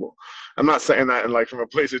of people. I'm not saying that in like from a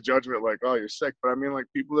place of judgment, like, oh, you're sick, but I mean like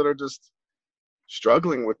people that are just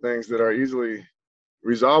struggling with things that are easily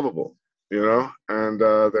resolvable, you know, and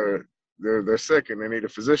they're sick and they need a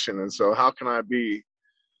physician. And so how can I be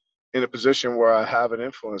in a position where I have an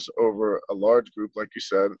influence over a large group, like you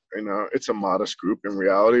said? You know, it's a modest group in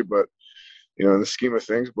reality, but, you know, in the scheme of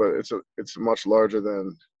things, but it's much larger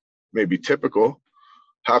than maybe typical.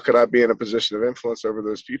 How could I be in a position of influence over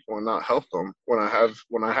those people and not help them when I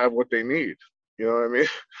have what they need? You know what I mean?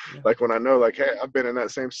 Yeah. Like when I know, like, hey, I've been in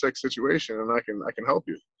that same sick situation and I can help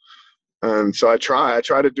you. And so I try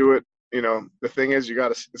to do it. You know, the thing is,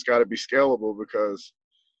 it's got to be scalable, because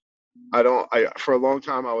for a long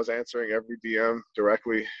time I was answering every DM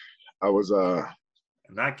directly. I was and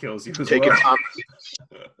that kills you as taking well. time.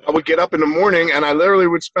 I would get up in the morning and I literally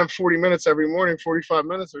would spend 40 minutes every morning, 45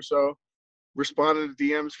 minutes or so, responding to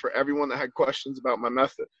DMs for everyone that had questions about my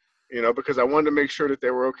method, you know, because I wanted to make sure that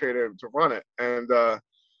they were okay to run it. And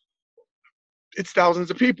it's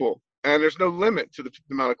thousands of people and there's no limit to the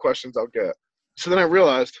amount of questions I'll get. So then I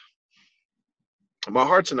realized my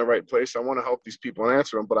heart's in the right place. I want to help these people and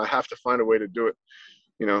answer them, but I have to find a way to do it,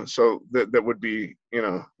 you know, so that would be, you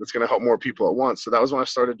know, that's going to help more people at once. So that was when I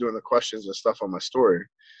started doing the questions and stuff on my story.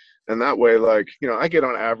 And that way, like, you know, I get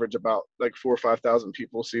on average about like 4,000 or 5,000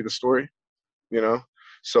 people see the story, you know?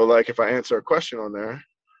 So like if I answer a question on there,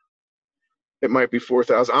 it might be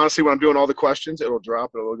 4,000. Honestly, when I'm doing all the questions, it'll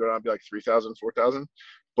drop. It'll go down and be like 3,000, 4,000.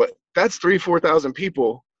 But that's 4,000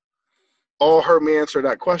 people all heard me answer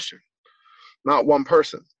that question. Not one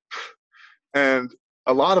person. And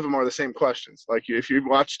a lot of them are the same questions. Like if you've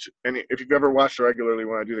ever watched regularly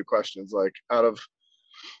when I do the questions, like I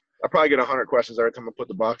probably get 100 questions every time I put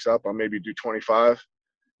the box up. I'll maybe do 25.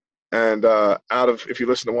 And if you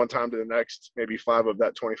listen to one time to the next, maybe 5 of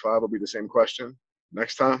that 25 will be the same question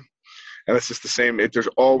next time. And it's just the same. There's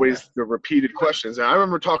always the repeated questions. And I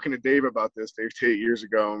remember talking to Dave about this, Dave Tate, years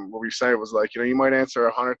ago. And what we said was like, you know, you might answer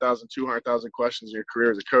 100,000, 200,000 questions in your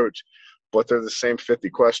career as a coach, but they're the same 50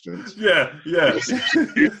 questions. Yeah.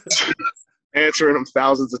 Answering them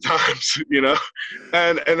thousands of times, you know,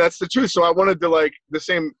 and that's the truth. So I wanted to, like, the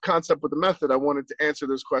same concept with the method. I wanted to answer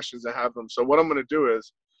those questions and have them. So what I'm going to do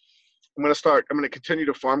is I'm going to continue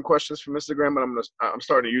to farm questions from Instagram, but I'm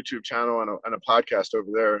starting a YouTube channel and a podcast over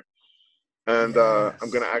there. And I'm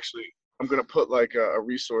going to put like a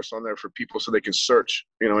resource on there for people so they can search,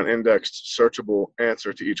 you know, an indexed searchable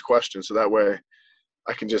answer to each question. So that way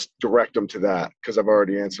I can just direct them to that because I've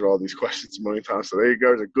already answered all these questions a million times. So there you go.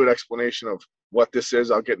 There's a good explanation of what this is.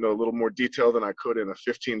 I'll get into a little more detail than I could in a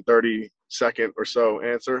 15, 30-second or so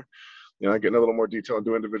answer. I get in a little more detail and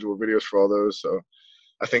do individual videos for all those. So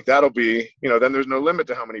I think that'll be, then there's no limit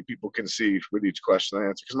to how many people can see with each question I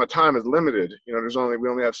answer because my time is limited. We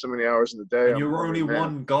only have so many hours in the day. And you're only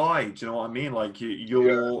one guy. Do you know what I mean? Like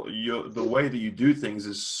you're the way that you do things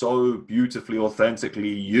is so beautifully, authentically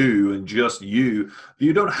you and just you.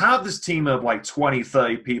 You don't have this team of like 20,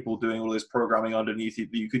 30 people doing all this programming underneath you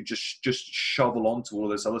that you could just shovel onto all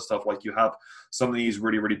of this other stuff. Like you have some of these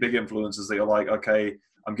really, really big influencers that you're like, okay,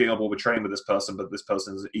 I'm getting on board with training with this person, but this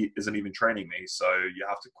person isn't even training me. So you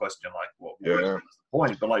have to question, like, what is the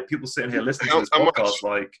point? But like people sitting here listening to this podcast,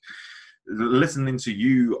 like listening to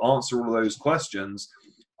you answer all of those questions,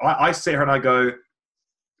 I sit here and I go,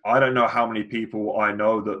 I don't know how many people I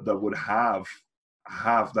know that would have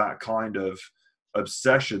that kind of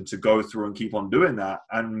obsession to go through and keep on doing that.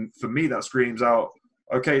 And for me, that screams out,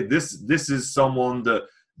 okay, this is someone that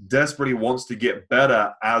desperately wants to get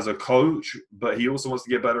better as a coach, but he also wants to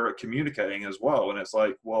get better at communicating as well. And it's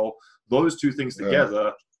like, well, those two things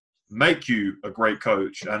together make you a great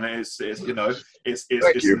coach. And it's no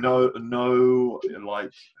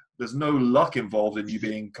like there's no luck involved in you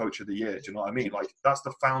being coach of the year. Do you know what I mean? Like that's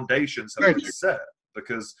the foundations that we set.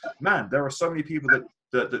 Because man, there are so many people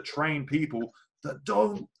that train people that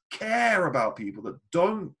don't care about people, that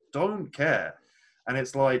don't care. And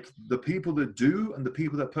it's like the people that do and the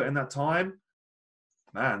people that put in that time,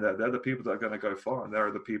 man, they're the people that are going to go far. And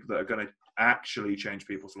they're the people that are going to actually change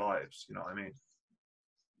people's lives. You know what I mean?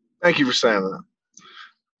 Thank you for saying that,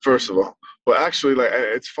 first of all. But actually, like,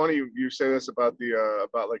 it's funny you say this about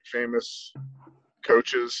about like famous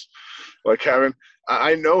coaches like Kevin.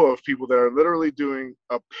 I know of people that are literally doing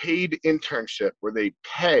a paid internship where they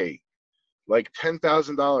pay like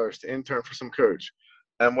 $10,000 to intern for some coach.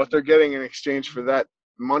 And what they're getting in exchange for that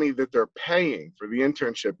money that they're paying for the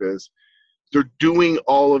internship is they're doing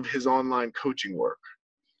all of his online coaching work.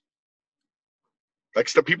 Like,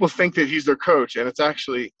 so people think that he's their coach, and it's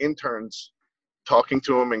actually interns talking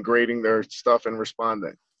to him and grading their stuff and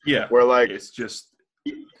responding. Yeah. Where, like, it's just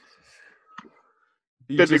the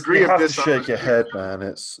degree of this. You have to shake your head, man.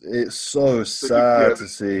 It's so sad to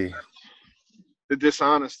see. The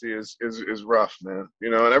dishonesty is rough, man.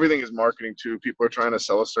 And everything is marketing too. People are trying to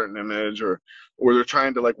sell a certain image, or they're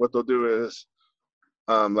trying to, like, what they'll do is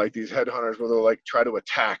like these headhunters where they'll like try to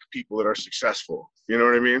attack people that are successful. You know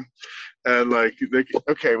what I mean? And like,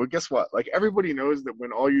 okay, well, guess what? Like, everybody knows that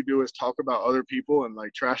when all you do is talk about other people and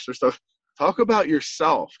like trash their stuff, talk about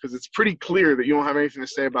yourself, because it's pretty clear that you don't have anything to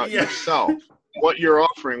say about yourself. What you're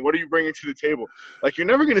offering, what are you bringing to the table? Like, you're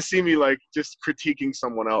never going to see me like just critiquing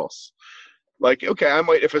someone else. Like, okay, I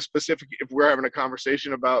might, if we're having a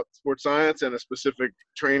conversation about sports science and a specific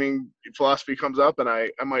training philosophy comes up, and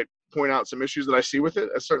I might point out some issues that I see with it.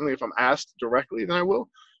 Certainly if I'm asked directly, then I will.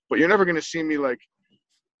 But you're never going to see me like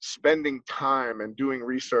spending time and doing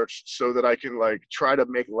research so that I can like try to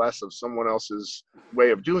make less of someone else's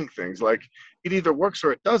way of doing things. Like, it either works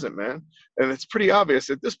or it doesn't, man. And it's pretty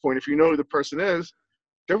obvious at this point, if you know who the person is,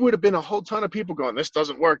 there would have been a whole ton of people going, this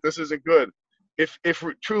doesn't work, this isn't good, if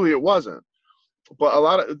truly it wasn't.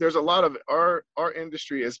 But there's a lot of our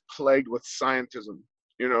industry is plagued with scientism,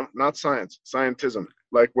 not science, scientism,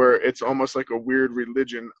 like where it's almost like a weird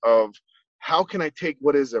religion of how can I take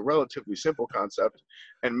what is a relatively simple concept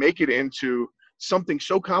and make it into something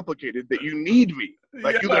so complicated that you need me.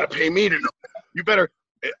 Like, you got to pay me to know. You better,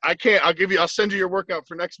 I'll send you your workout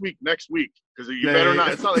for next week, because you better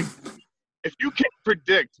not. It's not like, if you can't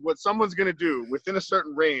predict what someone's going to do within a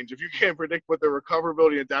certain range, if you can't predict what their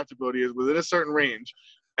recoverability and adaptability is within a certain range,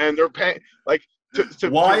 and they're paying, like,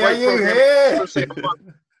 why are you here?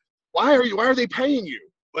 Why are they paying you?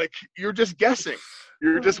 Like, you're just guessing.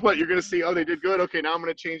 You're just you're going to see, oh, they did good. Okay, now I'm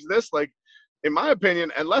going to change this. Like, in my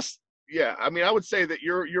opinion, I would say that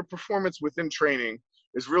your performance within training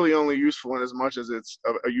is really only useful in as much as it's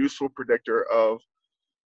a useful predictor of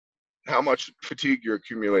how much fatigue you're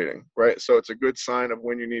accumulating, right? So it's a good sign of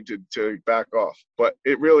when you need to back off. But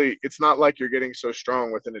it's not like you're getting so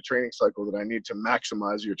strong within a training cycle that I need to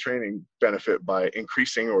maximize your training benefit by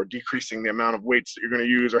increasing or decreasing the amount of weights that you're going to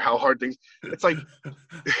use or how hard things. It's like,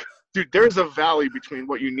 dude, there's a valley between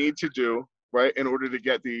what you need to do, right, in order to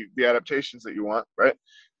get the adaptations that you want, right,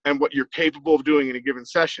 and what you're capable of doing in a given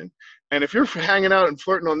session. And if you're hanging out and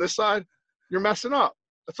flirting on this side, you're messing up.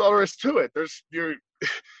 That's all there is to it.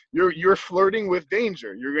 You're flirting with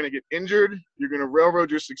danger. You're going to get injured. You're going to railroad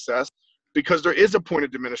your success because there is a point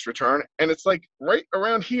of diminished return, and it's like right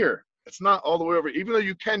around here. It's not all the way over. Even though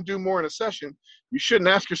you can do more in a session, you shouldn't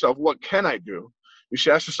ask yourself, what can I do? You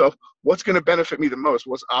should ask yourself, what's going to benefit me the most?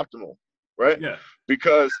 What's optimal, right? Yeah.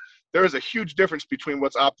 Because there is a huge difference between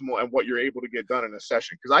what's optimal and what you're able to get done in a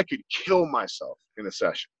session. Because I could kill myself in a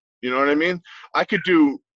session. You know what I mean? I could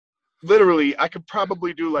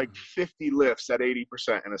probably do like 50 lifts at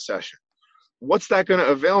 80% in a session. What's that going to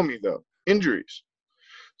avail me though? Injuries.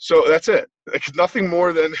 So that's it. Like nothing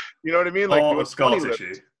more than, you know what I mean? Like doing scar 20 tissue.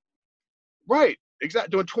 lifts. Right.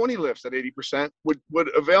 Exactly. Doing 20 lifts at 80%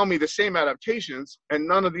 would avail me the same adaptations and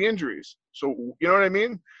none of the injuries. So, you know what I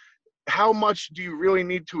mean? How much do you really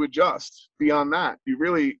need to adjust beyond that? You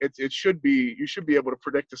should be able to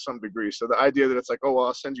predict to some degree. So the idea that it's like, oh, well,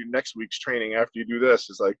 I'll send you next week's training after you do this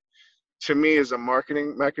is like, to me, is a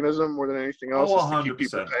marketing mechanism more than anything else. 100%. To keep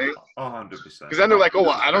people paying. 100%. Because then they're like, oh,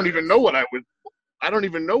 well, I don't even know what I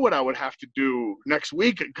would have to do next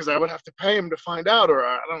week because I would have to pay him to find out, or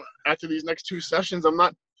after these next 2 sessions, I'm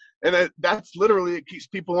not. And that's literally, it keeps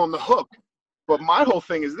people on the hook. But my whole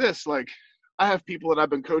thing is this, like, I have people that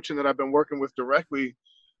I've been coaching that I've been working with directly,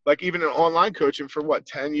 like even in online coaching for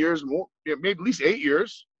 10 years, more, maybe at least 8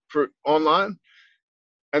 years for online,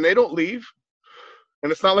 and they don't leave.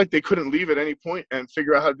 And it's not like they couldn't leave at any point and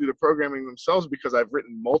figure out how to do the programming themselves, because I've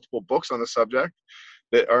written multiple books on the subject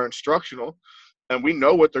that are instructional, and we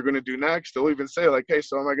know what they're going to do next. They'll even say like, hey,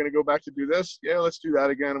 so am I going to go back to do this? Yeah, let's do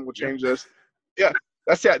that again, and we'll change this. Yeah,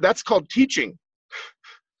 that's called teaching.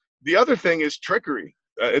 The other thing is trickery.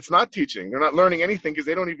 It's not teaching. They're not learning anything because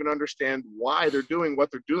they don't even understand why they're doing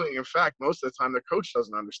what they're doing. In fact, most of the time, their coach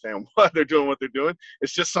doesn't understand why they're doing what they're doing.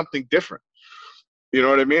 It's just something different. You know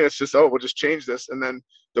what I mean? It's just, oh, we'll just change this. And then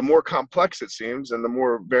the more complex it seems and the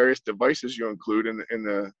more various devices you include in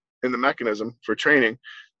the mechanism for training,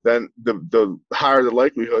 then the higher the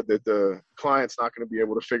likelihood that the client's not going to be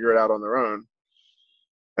able to figure it out on their own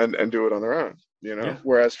and do it on their own, you know? Yeah.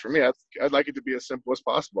 Whereas for me, I'd like it to be as simple as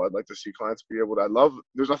possible. I'd like to see clients be able to,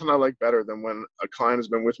 there's nothing I like better than when a client has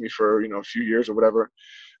been with me for, a few years or whatever,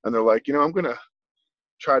 and they're like, I'm going to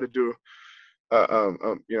try to do a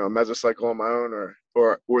mesocycle on my own,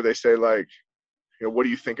 or they say like, what do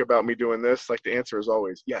you think about me doing this? Like the answer is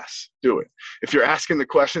always yes, do it. If you're asking the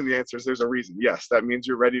question, the answer is there's a reason. Yes, that means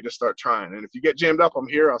you're ready to start trying. And if you get jammed up, I'm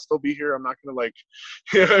here. I'll still be here. I'm not going to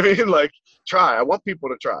you know what I mean? Like try. I want people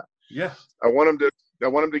to try. Yeah. I want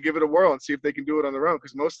them to give it a whirl and see if they can do it on their own.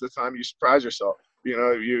 Because most of the time you surprise yourself.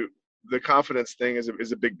 The confidence thing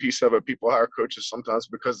is a big piece of it. People hire coaches sometimes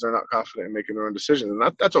because they're not confident in making their own decisions,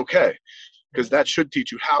 and that's okay, because that should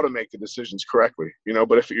teach you how to make the decisions correctly.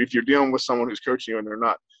 But if you're dealing with someone who's coaching you and they're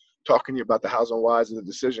not talking to you about the hows and whys of the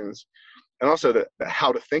decisions, and also the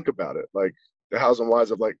how to think about it, like the hows and whys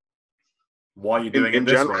of like why are you doing it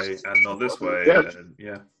this way and not this way?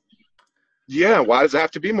 Yeah. Why does it have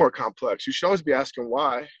to be more complex? You should always be asking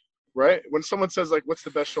why, right? When someone says like, what's the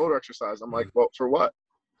best shoulder exercise? I'm like, well, for what?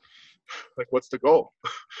 Like, what's the goal?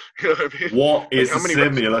 You know what I mean? What is the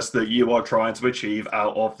stimulus that you are trying to achieve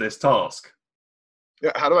out of this task?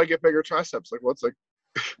 Yeah, how do I get bigger triceps? Like,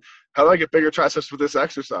 how do I get bigger triceps with this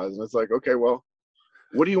exercise? And it's like, okay, well,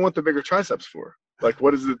 what do you want the bigger triceps for? Like,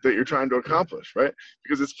 what is it that you're trying to accomplish, right?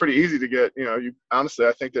 Because it's pretty easy to get, honestly,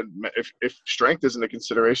 I think that if strength isn't a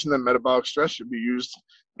consideration, then metabolic stress should be used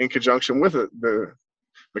in conjunction with the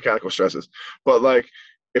mechanical stresses. But like,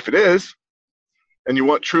 if it is, and you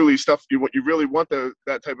want truly stuff, you really want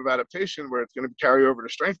that type of adaptation where it's going to carry over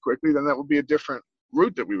to strength quickly, then that would be a different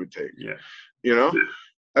route that we would take. Yeah.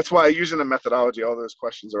 That's why using the methodology, all those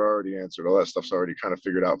questions are already answered. All that stuff's already kind of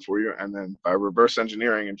figured out for you. And then by reverse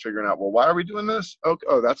engineering and figuring out, well, why are we doing this? Okay,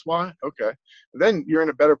 oh, that's why? Okay. And then you're in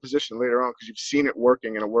a better position later on because you've seen it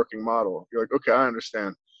working in a working model. You're like, okay, I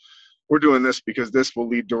understand. We're doing this because this will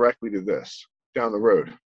lead directly to this down the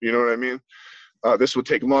road. You know what I mean? This will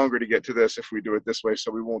take longer to get to this if we do it this way, so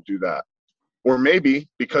we won't do that. Or maybe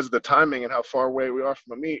because of the timing and how far away we are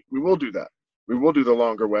from a meet, we will do that. We will do the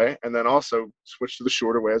longer way and then also switch to the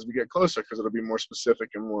shorter way as we get closer, because it'll be more specific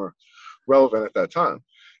and more relevant at that time.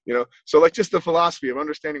 So like just the philosophy of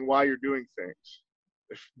understanding why you're doing things.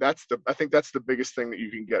 I think that's the biggest thing that you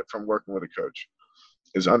can get from working with a coach,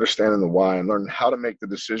 is understanding the why and learning how to make the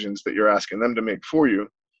decisions that you're asking them to make for you.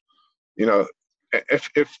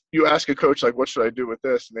 If you ask a coach, like, what should I do with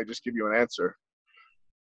this? And they just give you an answer,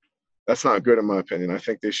 that's not good in my opinion. I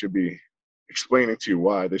think they should be explaining to you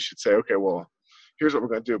why. They should say, okay, well, here's what we're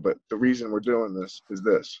going to do, but the reason we're doing this is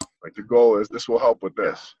this. Like the goal is this will help with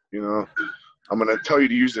this, I'm going to tell you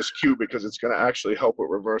to use this cue because it's going to actually help with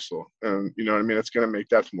reversal. And you know what I mean? It's going to make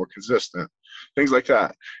depth more consistent. Things like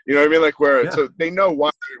that. You know what I mean? Like where so they know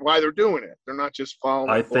why they're doing it. They're not just following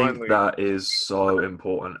blindly. I think that is so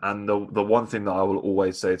important. And the one thing that I will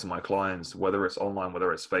always say to my clients, whether it's online,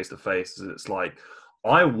 whether it's face-to-face, is it's like,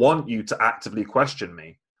 I want you to actively question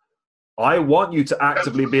me. I want you to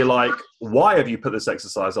actively be like, why have you put this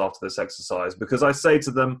exercise after this exercise? Because I say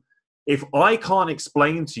to them, if I can't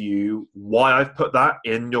explain to you why I've put that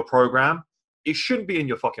in your program, it shouldn't be in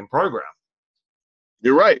your fucking program.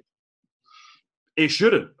 You're right. It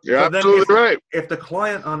shouldn't. You're absolutely right. If the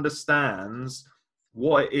client understands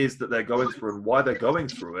what it is that they're going through and why they're going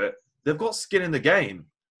through it, they've got skin in the game.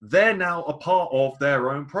 They're now a part of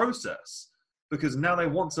their own process because now they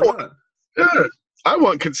want to learn. Yeah. I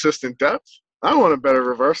want consistent depth. I want a better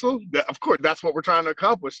reversal. Of course, that's what we're trying to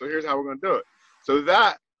accomplish. So here's how we're going to do it. So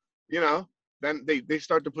that, you know, then they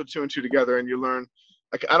start to put two and two together and you learn,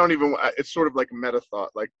 like, it's sort of like a meta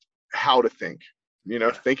thought, like how to think, you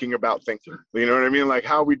know, thinking about thinking, you know what I mean? Like,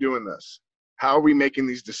 how are we doing this? How are we making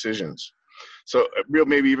these decisions? So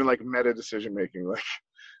maybe even like meta decision making, like,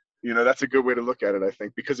 you know, that's a good way to look at it, I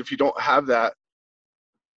think, because if you don't have that,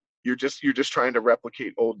 you're just trying to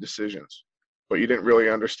replicate old decisions, but you didn't really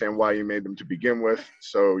understand why you made them to begin with.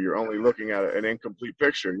 So you're only looking at an incomplete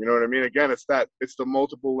picture. You know what I mean? Again, it's the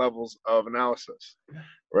multiple levels of analysis,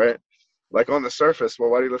 right? Like on the surface,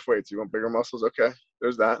 well, why do you lift weights? You want bigger muscles? Okay,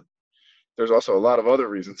 there's that. There's also a lot of other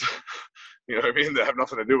reasons, you know what I mean, that have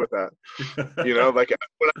nothing to do with that. You know, like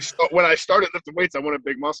when I started lifting weights, I wanted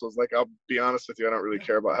big muscles. Like, I'll be honest with you, I don't really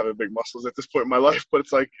care about having big muscles at this point in my life, but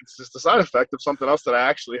it's like, it's just a side effect of something else that I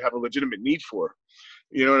actually have a legitimate need for.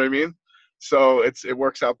 You know what I mean? So it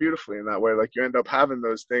works out beautifully in that way. Like, you end up having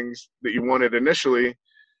those things that you wanted initially,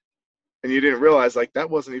 and you didn't realize, like, that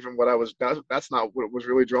wasn't even what that's not what was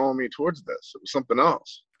really drawing me towards this. It was something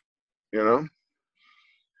else, you know?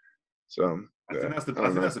 So I think that's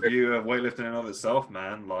the beauty of weightlifting in and of itself,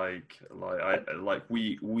 man.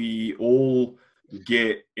 We all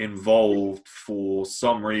get involved for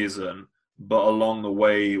some reason, but along the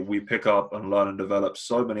way we pick up and learn and develop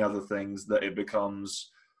so many other things that it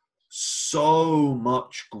becomes so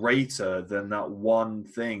much greater than that one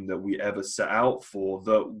thing that we ever set out for,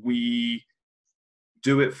 that we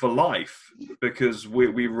do it for life, because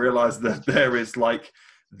we realize that there is like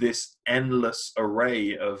this endless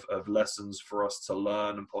array of lessons for us to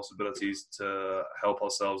learn and possibilities to help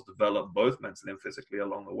ourselves develop both mentally and physically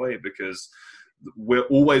along the way, because we're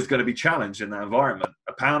always going to be challenged in that environment.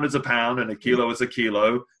 A pound is a pound and a kilo is a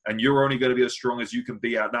kilo, and you're only going to be as strong as you can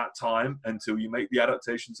be at that time until you make the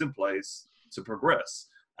adaptations in place to progress.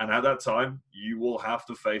 And at that time, you will have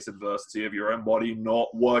to face adversity of your own body not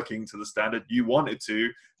working to the standard you want it to,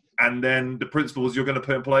 and then the principles you're going to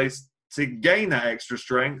put in place to gain that extra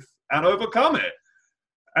strength and overcome it.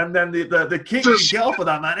 And then the kick you get off of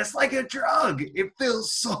that, man, it's like a drug. It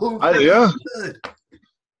feels so good.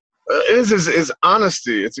 It is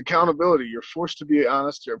honesty. It's accountability. You're forced to be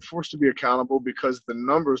honest. You're forced to be accountable because the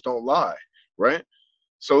numbers don't lie, right?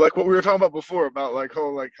 So like what we were talking about before about like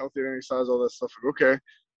whole like healthy at any size, all that stuff. Okay,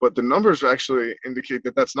 but the numbers actually indicate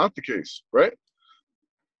that that's not the case, right?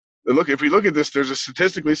 Look, if we look at this, there's a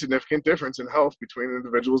statistically significant difference in health between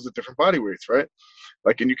individuals at different body weights, right?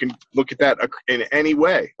 Like, and you can look at that in any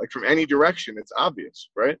way, like from any direction, it's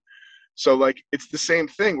obvious, right? So like, it's the same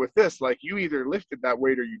thing with this. Like, you either lifted that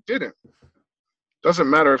weight or you didn't. Doesn't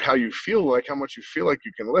matter of how you feel, like how much you feel like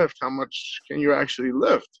you can lift, how much can you actually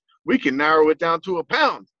lift? We can narrow it down to a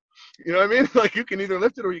pound. You know what I mean? Like, you can either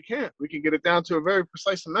lift it or you can't. We can get it down to a very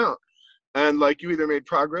precise amount. And like, you either made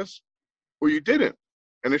progress or you didn't.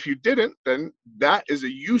 And if you didn't, then that is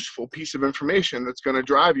a useful piece of information that's going to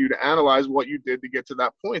drive you to analyze what you did to get to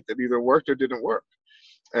that point that either worked or didn't work.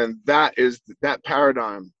 And that is that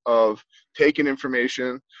paradigm of taking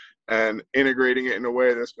information and integrating it in a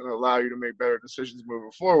way that's going to allow you to make better decisions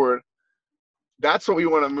moving forward. That's what we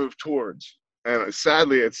want to move towards. And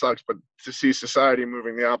sadly, it sucks, but to see society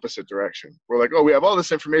moving the opposite direction. We're like, oh, we have all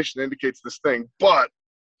this information that indicates this thing, but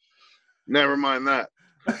never mind that.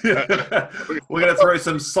 We're going to throw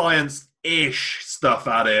some science-ish stuff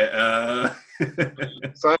at it.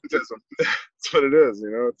 Scientism. That's what it is,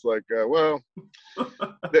 you know? It's like, well,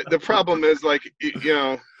 the problem is, like, you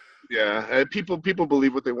know, yeah, people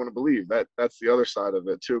believe what they want to believe. That's the other side of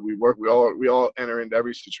it, too. We all enter into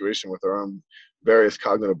every situation with our own various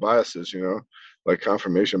cognitive biases, you know? Like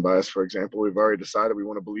confirmation bias, for example. We've already decided we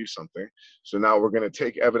want to believe something. So now we're going to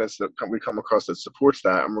take evidence that we come across that supports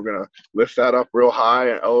that, and we're going to lift that up real high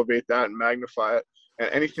and elevate that and magnify it. And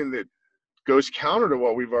anything that goes counter to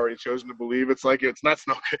what we've already chosen to believe. It's like, that's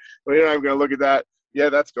not good. Well, you're not even going to look at that. Yeah,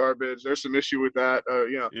 that's garbage. There's some issue with that.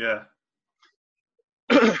 Yeah.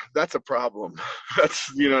 That's a problem.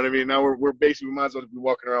 That's, you know what I mean? Now we're basically, we might as well be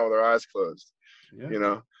walking around with our eyes closed. Yeah. You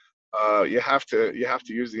know, you have to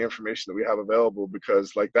use the information that we have available,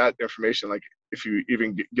 because like that information, like if you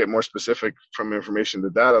even get more specific from information to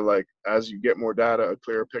data, like as you get more data, a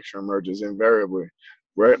clearer picture emerges invariably,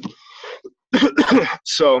 right?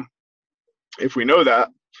 So if we know that,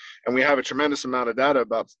 and we have a tremendous amount of data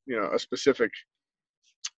about, you know, a specific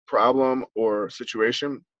problem or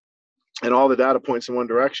situation, and all the data points in one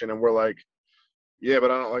direction, and we're like, yeah,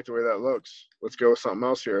 but I don't like the way that looks. Let's go with something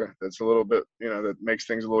else here that's a little bit, you know, that makes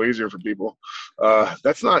things a little easier for people.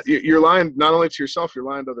 That's not, you're lying not only to yourself, you're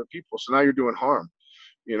lying to other people. So now you're doing harm,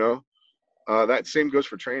 you know. That same goes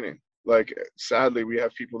for training. Like, sadly, we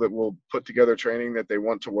have people that will put together training that they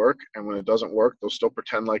want to work, and when it doesn't work, they'll still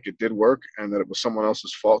pretend like it did work and that it was someone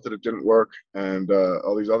else's fault that it didn't work, and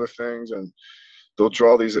all these other things. And they'll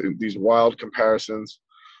draw these wild comparisons.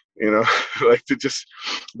 You know, like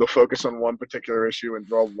they'll focus on one particular issue and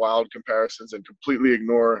draw wild comparisons and completely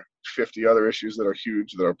ignore 50 other issues that are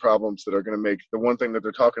huge, that are problems, that are going to make the one thing that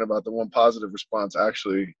they're talking about, the one positive response,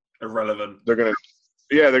 actually irrelevant. They're going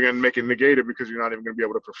to make it negated, because you're not even going to be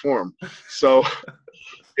able to perform. So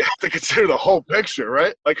you have to consider the whole picture,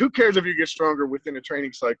 right? Like, who cares if you get stronger within a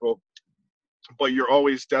training cycle, but you're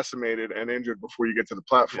always decimated and injured before you get to the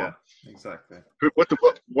platform? Yeah, exactly.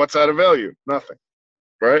 What's out of value? Nothing.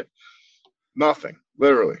 Right? Nothing.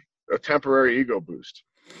 Literally. A temporary ego boost.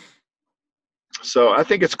 So I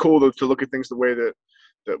think it's cool to look at things the way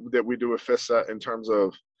that we do with FistSet, in terms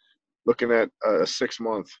of looking at a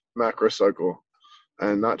 6-month macro cycle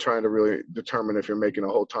and not trying to really determine if you're making a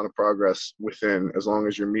whole ton of progress within, as long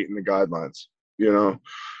as you're meeting the guidelines, you know,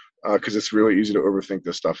 because it's really easy to overthink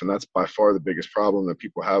this stuff. And that's by far the biggest problem that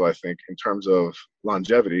people have, I think, in terms of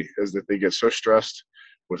longevity, is that they get so stressed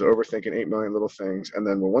with overthinking 8 million little things. And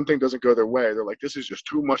then when one thing doesn't go their way, they're like, this is just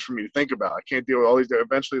too much for me to think about. I can't deal with all these.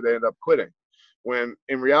 Eventually they end up quitting. When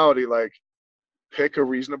in reality, like, pick a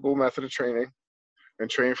reasonable method of training and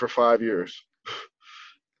train for 5 years.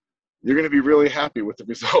 You're going to be really happy with the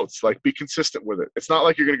results. Like, be consistent with it. It's not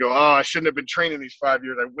like you're going to go, oh, I shouldn't have been training these 5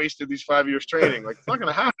 years. I wasted these 5 years training. Like, it's not going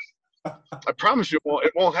to happen. I promise you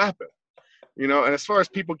it won't happen. You know, and as far as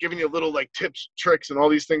people giving you little like tips, tricks, and all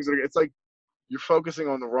these things, it's like, you're focusing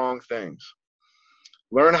on the wrong things.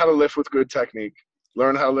 Learn how to lift with good technique.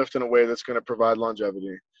 Learn how to lift in a way that's going to provide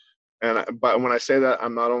longevity. And when I say that,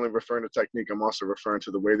 I'm not only referring to technique, I'm also referring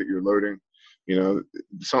to the way that you're loading. You know,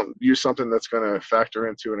 use something that's going to factor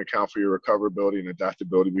into and account for your recoverability and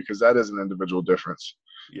adaptability, because that is an individual difference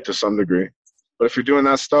to some degree. But if you're doing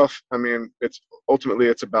that stuff, I mean, it's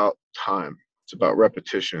about time. It's about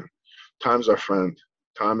repetition. Time's our friend.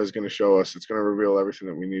 Time is going to show us. It's going to reveal everything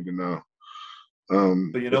that we need to know.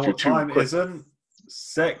 But you know what time isn't?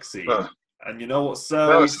 Sexy. And you know what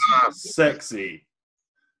sells? Sexy.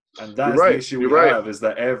 And that's the issue we have, is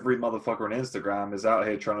that every motherfucker on Instagram is out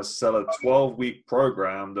here trying to sell a 12-week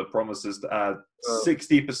program that promises to add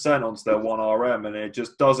 60% onto their 1RM, and it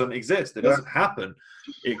just doesn't exist. It doesn't happen.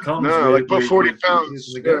 It comes like put 40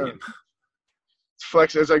 pounds.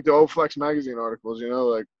 Flex. It's like the old Flex magazine articles, you know,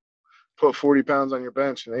 like put 40 pounds on your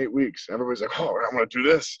bench in 8 weeks. Everybody's like, oh, I want to do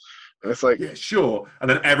this. And it's like, yeah, sure. And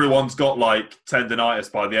then everyone's got like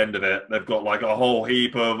tendonitis by the end of it. They've got like a whole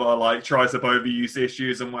heap of like tricep overuse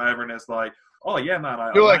issues and whatever. And it's like, oh yeah, man,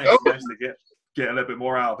 I managed to get a little bit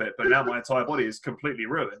more out of it, but now my entire body is completely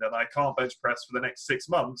ruined and I can't bench press for the next 6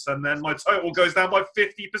 months. And then my total goes down by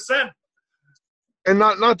 50%. And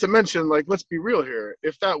not to mention, like, let's be real here.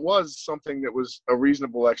 If that was something that was a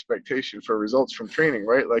reasonable expectation for results from training,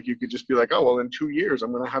 right? Like, you could just be like, oh, well, in 2 years,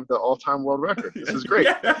 I'm going to have the all-time world record. This is great,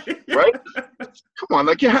 right? Come on.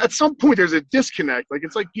 Like, yeah, at some point, there's a disconnect. Like,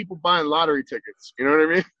 it's like people buying lottery tickets. You know what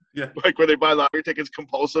I mean? Yeah. Like, where they buy lottery tickets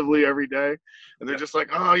compulsively every day. And they're just like,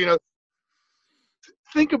 oh, you know,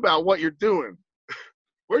 think about what you're doing.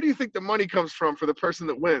 Where do you think the money comes from for the person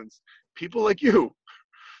that wins? People like you.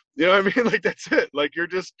 You know what I mean? Like, that's it. Like, you're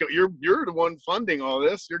the one funding all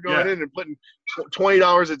this. You're going in and putting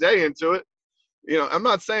 $20 a day into it. You know, I'm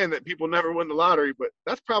not saying that people never win the lottery, but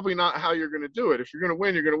that's probably not how you're going to do it. If you're going to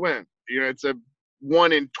win, you're going to win. You know, it's a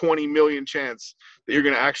 1 in 20 million chance that you're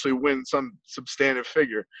going to actually win some substantive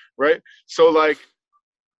figure, right? So, like,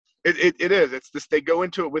 it is. It's this. They go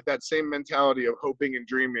into it with that same mentality of hoping and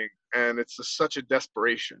dreaming, and it's such a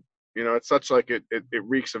desperation. You know, it's such like it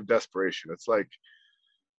reeks of desperation. It's like,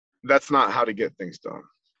 that's not how to get things done.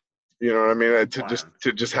 You know what I mean?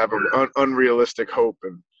 To just have an unrealistic hope,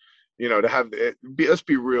 and, You know, to have it be, let's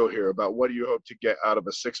be real here about what do you hope to get out of a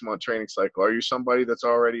 6-month training cycle? Are you somebody that's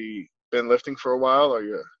already been lifting for a while? Are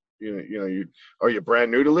are you brand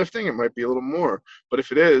new to lifting? It might be a little more, but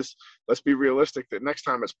if it is, let's be realistic that next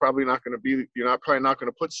time it's probably not going to be, probably not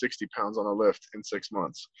going to put 60 pounds on a lift in 6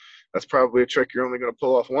 months. That's probably a trick you're only going to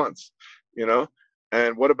pull off once, you know?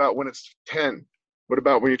 And what about when it's 10? What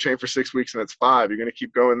about when you train for 6 weeks and it's 5? You're going to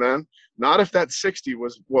keep going then? Not if that 60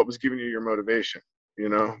 was what was giving you your motivation. You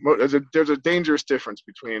know, there's a dangerous difference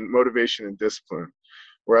between motivation and discipline.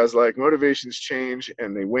 Whereas like motivations change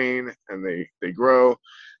and they wane and they grow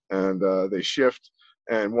and they shift.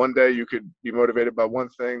 And one day you could be motivated by one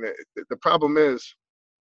thing. The problem is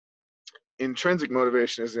intrinsic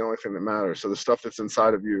motivation is the only thing that matters. So the stuff that's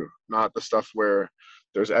inside of you, not the stuff where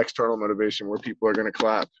there's external motivation where people are going to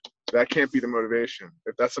clap. That can't be the motivation.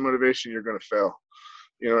 If that's the motivation, you're going to fail.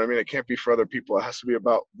 You know what I mean? It can't be for other people. It has to be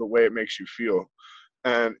about the way it makes you feel.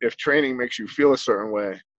 And if training makes you feel a certain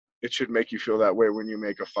way, it should make you feel that way when you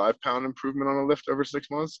make a 5-pound improvement on a lift over 6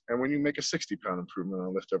 months and when you make a 60-pound improvement on a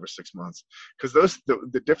lift over 6 months. Because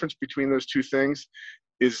the difference between those two things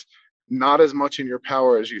is not as much in your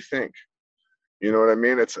power as you think. You know what I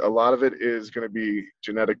mean? It's a lot of it is going to be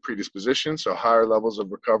genetic predisposition, so higher levels of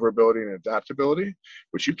recoverability and adaptability,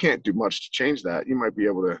 which you can't do much to change that. You might be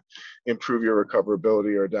able to improve your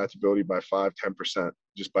recoverability or adaptability by 5-10%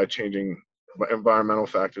 just by changing environmental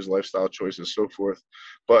factors, lifestyle choices, so forth.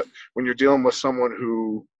 But when you're dealing with someone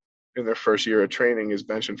who in their first year of training is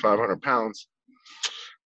benching 500 pounds,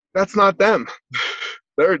 that's not them.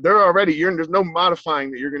 They're already, there's no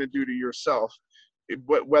modifying that you're going to do to yourself,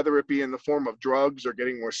 whether it be in the form of drugs or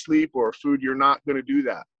getting more sleep or food. You're not going to do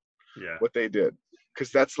that. Yeah. What they did,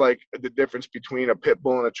 because that's like the difference between a pit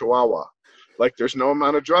bull and a chihuahua. Like there's no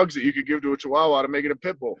amount of drugs that you could give to a chihuahua to make it a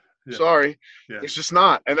pit bull. Yeah. Sorry, It's just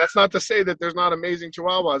not. And that's not to say that there's not amazing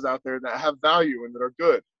chihuahuas out there that have value and that are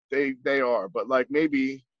good. They are. But like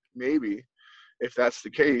maybe if that's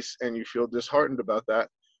the case and you feel disheartened about that,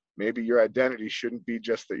 maybe your identity shouldn't be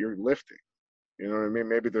just that you're lifting. You know what I mean?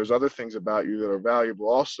 Maybe there's other things about you that are valuable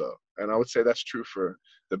also. And I would say that's true for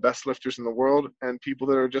the best lifters in the world and people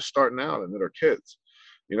that are just starting out and that are kids.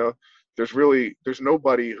 You know, there's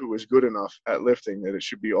nobody who is good enough at lifting that it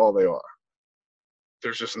should be all they are.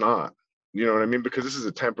 There's just not. You know what I mean? Because this is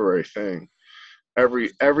a temporary thing.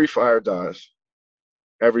 Every fire dies.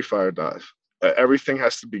 Every fire dies. Everything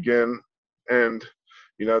has to begin, and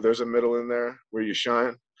you know there's a middle in there where you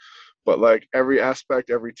shine. But like every aspect,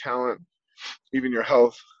 every talent, even your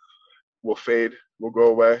health will fade, will go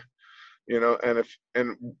away. You know, and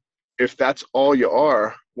if that's all you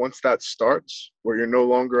are, once that starts, where you're no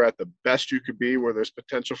longer at the best you could be, where there's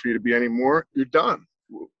potential for you to be any more, you're done.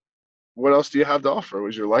 What else do you have to offer?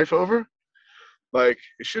 Was your life over? Like,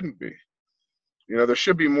 it shouldn't be. You know, there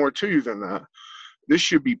should be more to you than that. This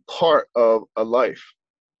should be part of a life.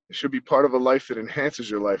 It should be part of a life that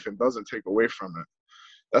enhances your life and doesn't take away from it.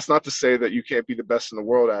 That's not to say that you can't be the best in the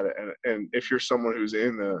world at it. And if you're someone who's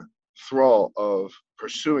in the thrall of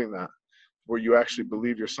pursuing that, where you actually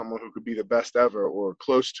believe you're someone who could be the best ever or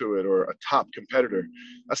close to it or a top competitor,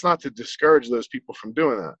 that's not to discourage those people from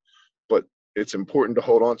doing that. But it's important to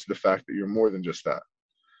hold on to the fact that you're more than just that.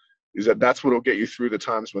 That's what will get you through the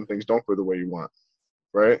times when things don't go the way you want,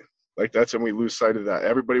 right? Like that's when we lose sight of that.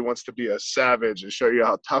 Everybody wants to be a savage and show you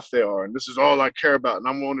how tough they are. And this is all I care about. And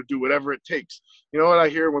I'm willing to do whatever it takes. You know what I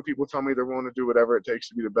hear when people tell me they're willing to do whatever it takes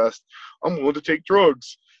to be the best? I'm willing to take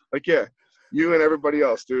drugs. Like, yeah, you and everybody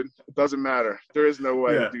else, dude. It doesn't matter. There is no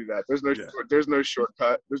way to do that. There's no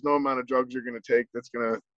shortcut. There's no amount of drugs you're going to take that's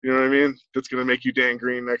going to, you know what I mean? That's going to make you Dan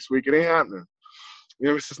Green next week. It ain't happening. You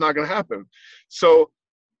know, it's just not going to happen. So,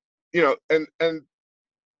 you know, and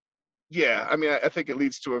yeah, I mean, I think it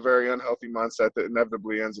leads to a very unhealthy mindset that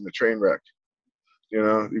inevitably ends in a train wreck. You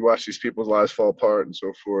know, you watch these people's lives fall apart and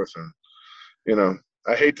so forth. And, you know,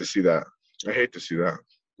 I hate to see that.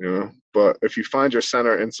 You know, but if you find your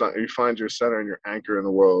center and your anchor in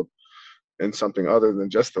the world in something other than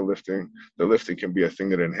just the lifting can be a thing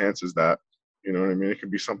that enhances that. You know what I mean? It can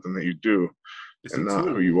be something that you do and not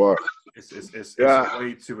who you are. It's a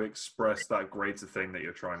way to express that greater thing that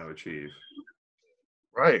you're trying to achieve.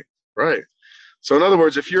 Right. So in other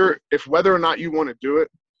words, if whether or not you want to do it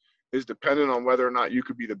is dependent on whether or not you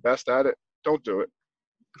could be the best at it, don't do it.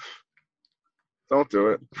 Don't do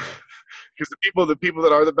it. Because the people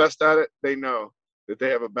that are the best at it, they know that they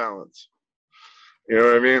have a balance. You know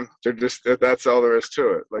what I mean? They're just, that's all there is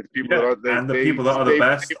to it. Like the people people that are the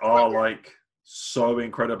best are like so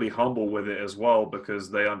incredibly humble with it as well, because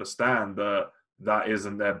they understand that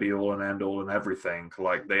isn't their be all and end all and everything.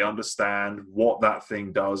 Like they understand what that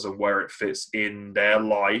thing does and where it fits in their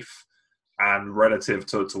life, and relative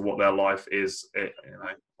to what their life is,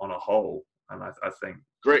 on a whole. And I think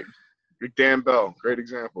Great. Dan Bell, great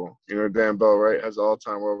example. Dan Bell, right, has the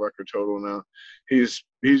all-time world record total now. He's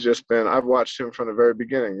just been, I've watched him from the very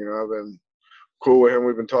beginning. I've been cool with him.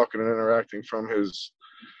 We've been talking and interacting from his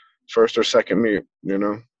first or second meet,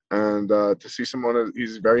 and to see someone,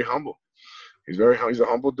 he's very humble. He's a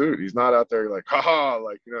humble dude. He's not out there like, haha,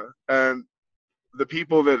 and the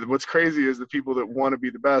people what's crazy is the people that want to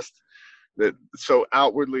be the best, that so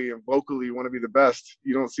outwardly and vocally want to be the best,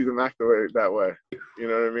 you don't see them act that way. You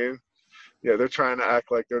know what I mean? Yeah, they're trying to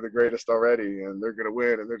act like they're the greatest already, and they're going to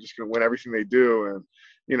win, and they're just going to win everything they do. And,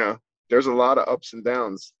 there's a lot of ups and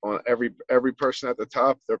downs on every person at the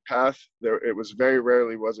top. Their path, it was very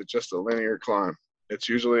rarely was it just a linear climb. It's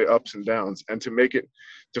usually ups and downs. And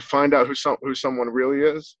to find out who someone really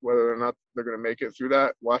is, whether or not they're going to make it through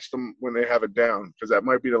that, watch them when they have it down, because that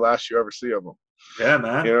might be the last you ever see of them. Yeah,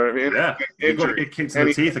 man. You know what I mean? Yeah. You've got to get kicked in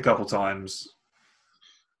the teeth a couple times.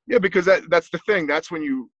 Yeah, because that's the thing. That's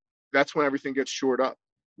when everything gets shored up.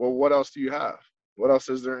 Well, what else do you have? What else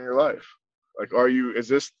is there in your life? Like, is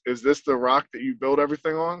this the rock that you build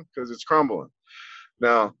everything on? Because it's crumbling.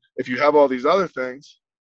 Now, if you have all these other things,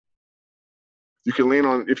 you can lean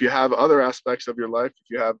on. If you have other aspects of your life, if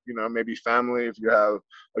you have, maybe family, if you have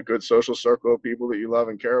a good social circle of people that you love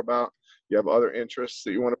and care about, you have other interests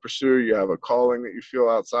that you want to pursue, you have a calling that you feel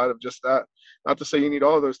outside of just that. Not to say you need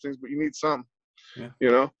all of those things, but you need some.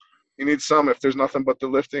 Yeah. You need some. If there's nothing but the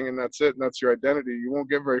lifting and that's it, and that's your identity, you won't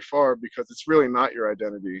get very far, because it's really not your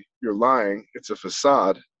identity. You're lying. It's a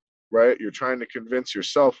facade, right? You're trying to convince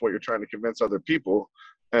yourself what you're trying to convince other people,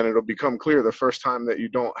 and it'll become clear the first time that you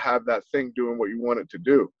don't have that thing doing what you want it to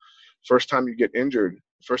do. First time you get injured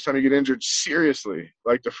seriously,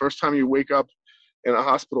 like the first time you wake up in a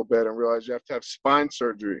hospital bed and realize you have to have spine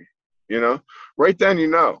surgery, right then,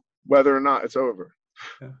 whether or not it's over.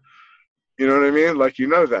 Yeah. You know what I mean? Like,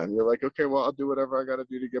 then you're like, okay, well, I'll do whatever I got to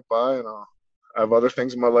do to get by, and I'll have other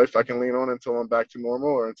things in my life I can lean on until I'm back to normal,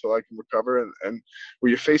 or until I can recover. And where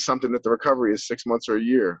you face something that the recovery is 6 months or a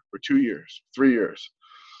year or 2 years, 3 years.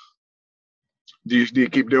 Do you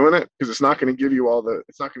keep doing it? Because it's not going to give you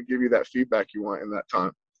it's not going to give you that feedback you want in that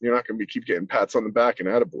time. You're not going to keep getting pats on the back and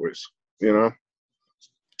attaboys,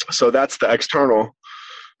 So that's the external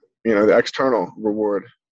reward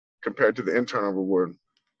compared to the internal reward.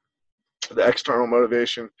 The external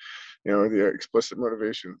motivation, the explicit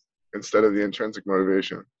motivation instead of the intrinsic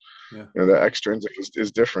motivation. Yeah. The extrinsic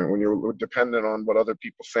is different. When you're dependent on what other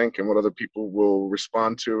people think and what other people will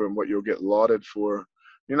respond to and what you'll get lauded for,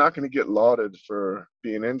 you're not going to get lauded for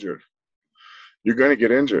being injured. You're going to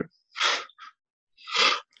get injured.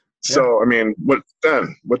 So, I mean, what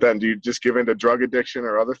then? Do you just give into drug addiction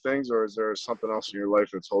or other things, or is there something else in your life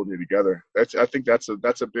that's holding you together? I think that's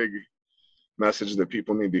a big message that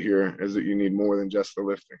people need to hear, is that you need more than just the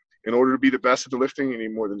lifting. In order to be the best at the lifting, you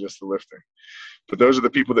need more than just the lifting. But those are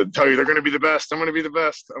the people that tell you they're going to be the best. I'm going to be the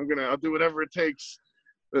best. I'll do whatever it takes.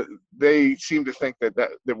 They seem to think that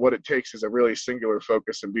what it takes is a really singular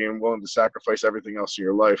focus and being willing to sacrifice everything else in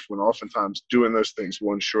your life, when oftentimes doing those things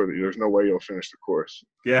will ensure that there's no way you'll finish the course.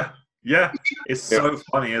 Yeah. It's so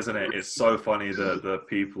funny, isn't it? It's so funny that the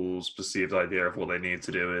people's perceived idea of what they need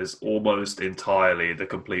to do is almost entirely the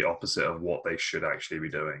complete opposite of what they should actually be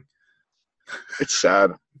doing. It's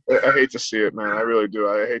sad. I hate to see it, man. I really do.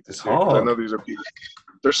 I hate to see it. I know these are people.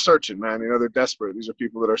 They're searching, man. They're desperate. These are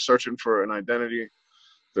people that are searching for an identity.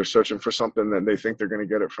 They're searching for something that they think they're going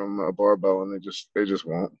to get it from a barbell, and they just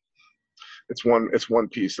won't. It's one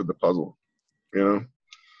piece of the puzzle, Yeah,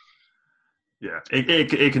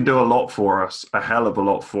 it can do a lot for us, a hell of a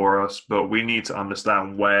lot for us, but we need to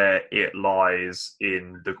understand where it lies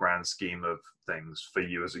in the grand scheme of things for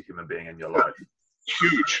you as a human being in your life.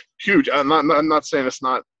 Huge. I'm not saying it's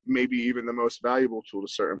not maybe even the most valuable tool to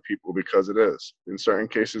certain people, because it is. In certain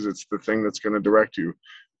cases, it's the thing that's going to direct you,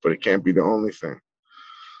 but it can't be the only thing.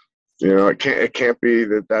 It can't be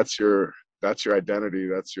that's your identity,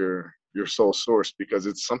 that's your sole source, because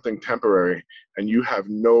it's something temporary and you have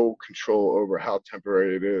no control over how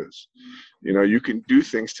temporary it is. You can do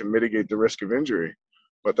things to mitigate the risk of injury,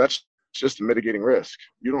 but that's just mitigating risk.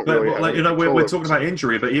 You don't really have any control. We're talking about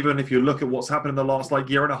injury, but even if you look at what's happened in the last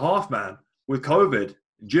year and a half, man, with COVID,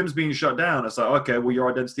 gyms being shut down, it's like, okay, well, your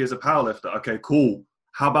identity as a powerlifter. Okay, cool.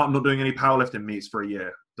 How about not doing any powerlifting meets for a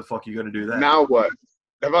year? The fuck are you going to do then? Now what?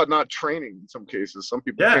 How about not training in some cases? Some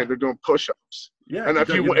people can't. They're doing push-ups. Yeah. And if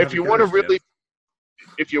you want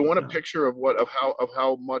a picture of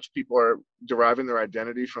how much people are deriving their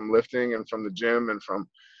identity from lifting and from the gym and from,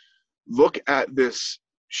 look at this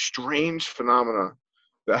strange phenomena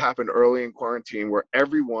that happened early in quarantine where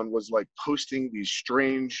everyone was like posting these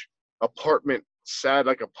strange apartment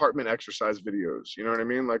exercise videos. You know what I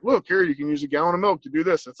mean? Like, look, here, you can use a gallon of milk to do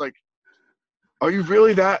this. It's like, are you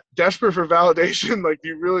really that desperate for validation? Like, do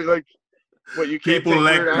you really, like, what, you can't people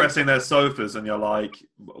leg pressing their sofas and you're like,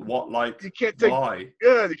 what, like, you can't why?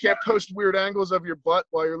 You can't post weird angles of your butt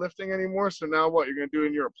while you're lifting anymore. So now what, you're going to do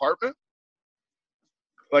in your apartment?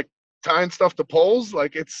 Like, tying stuff to poles?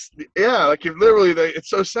 Like, it's, like, you literally, it's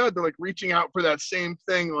so sad. They're like reaching out for that same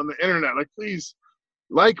thing on the internet. Like, please,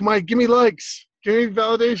 give me likes, give me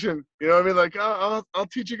validation. You know what I mean? Like, I'll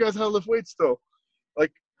teach you guys how to lift weights still.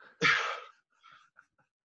 Like,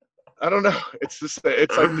 I don't know. It's just,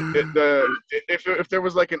 it's like if there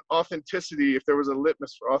was like an authenticity, if there was a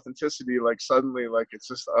litmus for authenticity, like suddenly, like, it's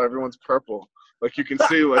just everyone's purple. Like, you can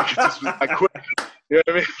see, like, it's just like quick. You know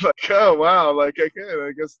what I mean? Like, oh wow, like, okay,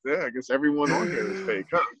 I guess everyone on here is fake,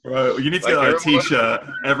 huh? Right. You need to get a T-shirt.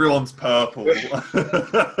 Everyone's purple.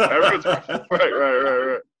 Everyone's purple.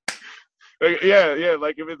 Right. Yeah,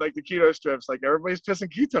 like if it's like the keto strips, like everybody's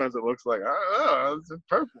pissing ketones, it looks like. I don't know, it's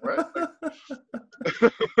purple, right?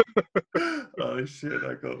 Oh shit,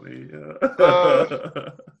 that got me. Yeah.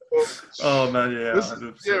 Oh man, yeah.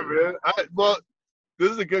 Man. This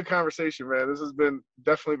is a good conversation, man. This has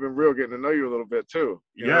definitely been real, getting to know you a little bit too.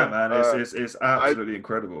 Yeah, man, it's absolutely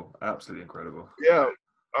incredible. Absolutely incredible. Yeah.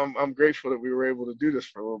 I'm grateful that we were able to do this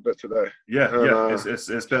for a little bit today. Yeah.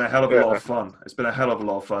 It's been a hell of a lot of fun. It's been a hell of a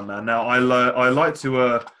lot of fun, man. Now I like to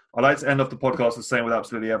end off the podcast the same with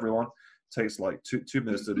absolutely everyone. It takes like two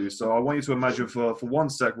minutes to do. So I want you to imagine for 1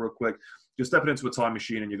 sec, real quick, you're stepping into a time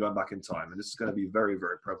machine and you're going back in time, and this is going to be very,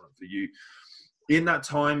 very prevalent for you. In that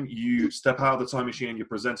time, you step out of the time machine and you're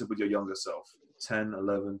presented with your younger self, 10,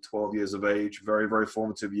 11, 12 years of age, very, very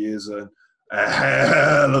formative years, and a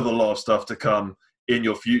hell of a lot of stuff to come in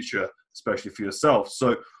your future, especially for yourself.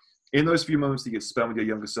 So in those few moments that you get to spend with your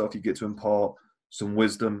younger self, you get to impart some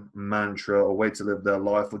wisdom, mantra, or way to live their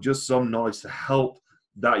life, or just some knowledge to help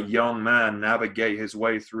that young man navigate his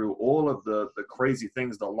way through all of the crazy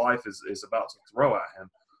things that life is about to throw at him.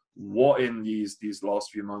 What in these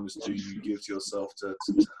last few moments do you give to yourself to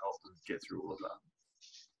help them get through all of that?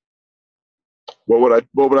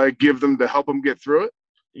 What would I give them to help them get through it?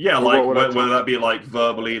 Yeah, like whether that be like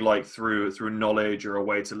verbally, like through knowledge or a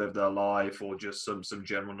way to live their life, or just some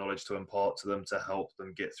general knowledge to impart to them to help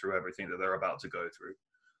them get through everything that they're about to go through.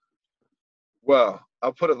 Well,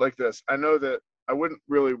 I'll put it like this. I know that I wouldn't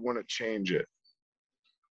really want to change it.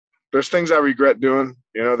 There's things I regret doing,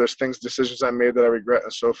 you know, there's decisions I made that I regret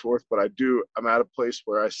and so forth, but I'm at a place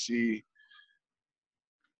where I see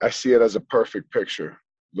it as a perfect picture,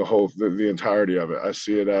 the entirety of it. I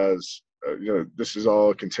see it as, you know, this is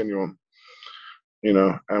all a continuum, you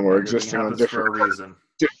know, and we're existing on different for a reason.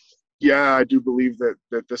 Yeah, I do believe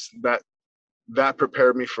that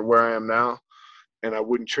prepared me for where I am now, and I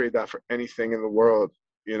wouldn't trade that for anything in the world,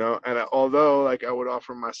 you know. And although, like, I would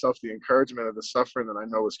offer myself the encouragement of the suffering that I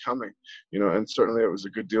know is coming, you know, and certainly it was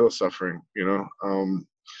a good deal of suffering, you know.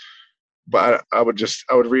 But I would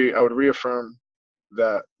reaffirm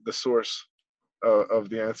that the source of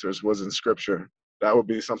the answers was in Scripture. That would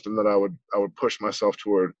be something that I would push myself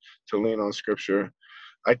toward, to lean on Scripture.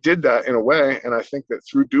 I did that in a way, and I think that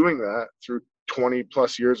through doing that, through 20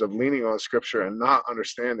 plus years of leaning on Scripture and not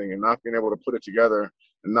understanding and not being able to put it together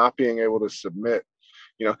and not being able to submit,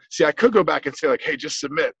 you know, see, I could go back and say, like, hey, just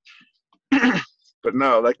submit. But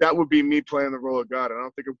no, like, that would be me playing the role of God. I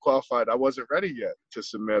don't think I'm qualified. I wasn't ready yet to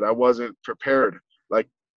submit. I wasn't prepared. Like,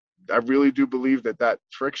 I really do believe that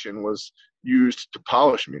friction was used to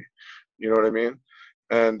polish me. You know what I mean?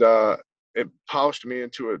 And it polished me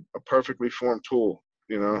into a perfectly formed tool,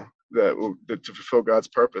 you know, that to fulfill God's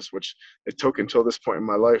purpose, which it took until this point in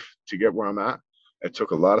my life to get where I'm at. It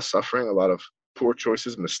took a lot of suffering, a lot of poor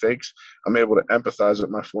choices, mistakes. I'm able to empathize with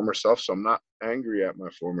my former self, so I'm not angry at my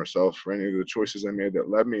former self for any of the choices I made that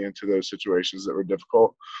led me into those situations that were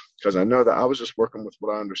difficult, because I know that I was just working with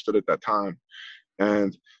what I understood at that time.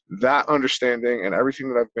 And that understanding and everything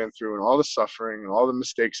that I've been through and all the suffering and all the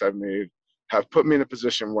mistakes I've made have put me in a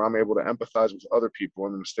position where I'm able to empathize with other people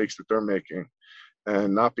and the mistakes that they're making,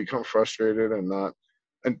 and not become frustrated, and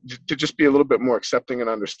to just be a little bit more accepting and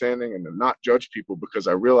understanding, and to not judge people, because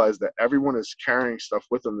I realize that everyone is carrying stuff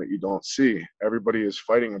with them that you don't see. Everybody is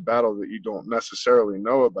fighting a battle that you don't necessarily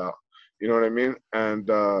know about. You know what I mean? And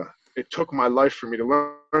it took my life for me to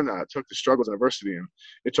learn that. It took the struggles and adversity, and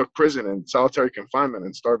it took prison and solitary confinement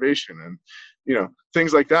and starvation and, you know,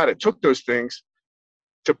 things like that. It took those things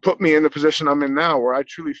to put me in the position I'm in now, where I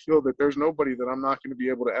truly feel that there's nobody that I'm not going to be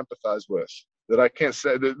able to empathize with, that I can't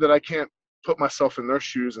say, that I can't put myself in their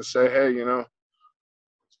shoes and say, hey, you know,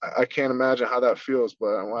 I can't imagine how that feels,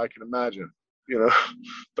 but I can imagine, you know,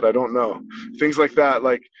 but I don't know. Things like that,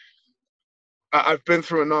 like I've been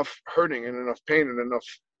through enough hurting and enough pain and enough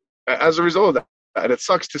as a result of that. And it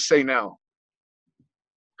sucks to say now,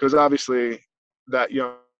 because obviously that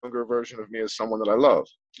younger version of me is someone that I love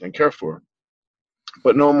and care for,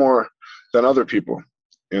 but no more than other people,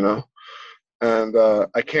 you know. And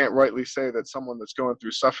I can't rightly say that someone that's going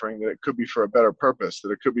through suffering, that it could be for a better purpose,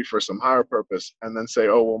 that it could be for some higher purpose, and then say,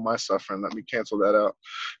 oh, well, my suffering, let me cancel that out.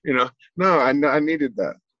 You know, no, I needed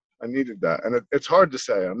that. I needed that. And it's hard to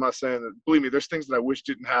say. I'm not saying that, believe me, there's things that I wish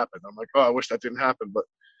didn't happen. I'm like, oh, I wish that didn't happen. But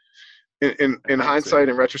in hindsight,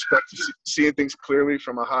 in retrospect, seeing things clearly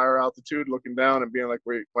from a higher altitude, looking down and being like,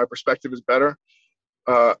 wait, my perspective is better.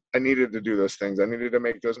 I needed to do those things. I needed to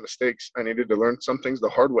make those mistakes. I needed to learn some things the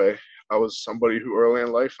hard way. I was somebody who early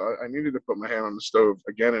in life, I needed to put my hand on the stove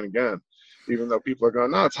again and again, even though people are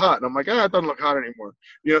going, no, it's hot. And I'm like, it doesn't look hot anymore.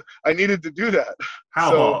 You know, I needed to do that.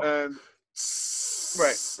 How hot? And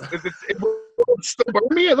right. It still burn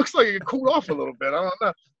me. It looks like it cooled off a little bit. I don't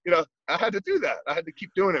know. You know, I had to do that. I had to keep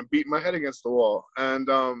doing it, beating my head against the wall. And,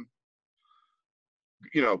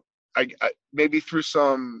 you know, I maybe through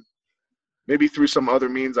some other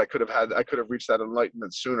means I could have reached that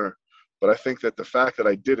enlightenment sooner. But I think that the fact that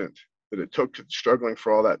I didn't, that it took struggling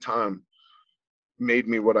for all that time, made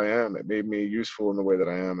me what I am. It made me useful in the way that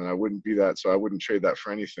I am. And I wouldn't be that, so I wouldn't trade that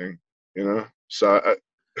for anything, you know? So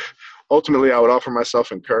ultimately I would offer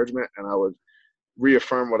myself encouragement, and I would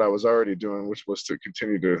reaffirm what I was already doing, which was to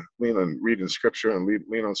continue to lean on reading scripture and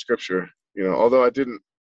lean on scripture, you know, although I didn't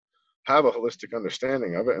have a holistic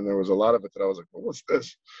understanding of it. And there was a lot of it that I was like, well, what's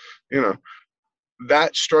this? You know,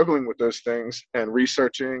 that struggling with those things and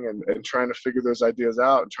researching and trying to figure those ideas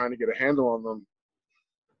out and trying to get a handle on them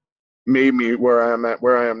made me where I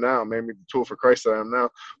am now, made me the tool for Christ that I am now,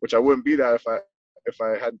 which I wouldn't be that if I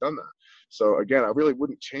hadn't done that. So again, I really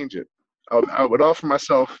wouldn't change it. I would offer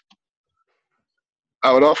myself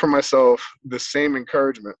the same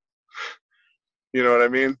encouragement, you know what I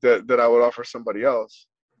mean, that I would offer somebody else,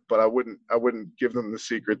 but I wouldn't give them the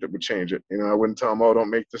secret that would change it. You know, I wouldn't tell them, oh, don't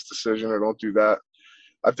make this decision or don't do that.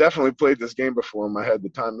 I've definitely played this game before in my head, the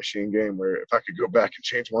time machine game, where if I could go back and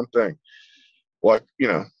change one thing, well, you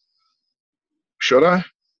know, should I?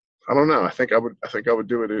 I don't know. I think I would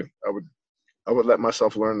do it. I would let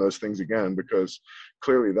myself learn those things again, because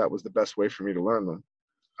clearly that was the best way for me to learn them.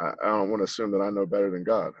 I don't want to assume that I know better than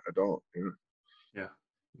God. I don't. You know? Yeah,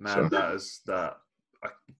 man, that. I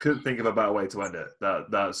couldn't think of a better way to end it.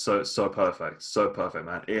 That's so perfect. So perfect,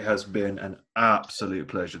 man. It has been an absolute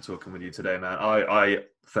pleasure talking with you today, man. I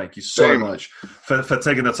thank you so much for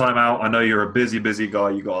taking the time out. I know you're a busy guy.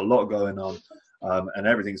 You got a lot going on, and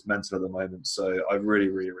everything's mental at the moment. So I really,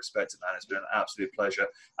 really respect it, man. It's been an absolute pleasure.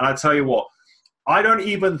 And I tell you what, I don't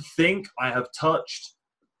even think I have touched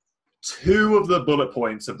 2 of the bullet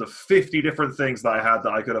points of the 50 different things that I had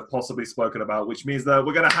that I could have possibly spoken about, which means that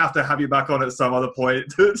we're going to have you back on at some other point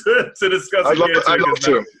to discuss it. I'd love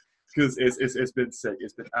to. Because it's been sick.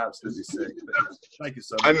 It's been absolutely sick. Thank you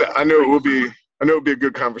so much. I know it will be a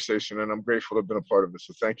good conversation, and I'm grateful to have been a part of it.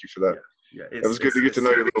 So thank you for that. Yeah, it was good to get to know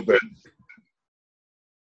you a little bit.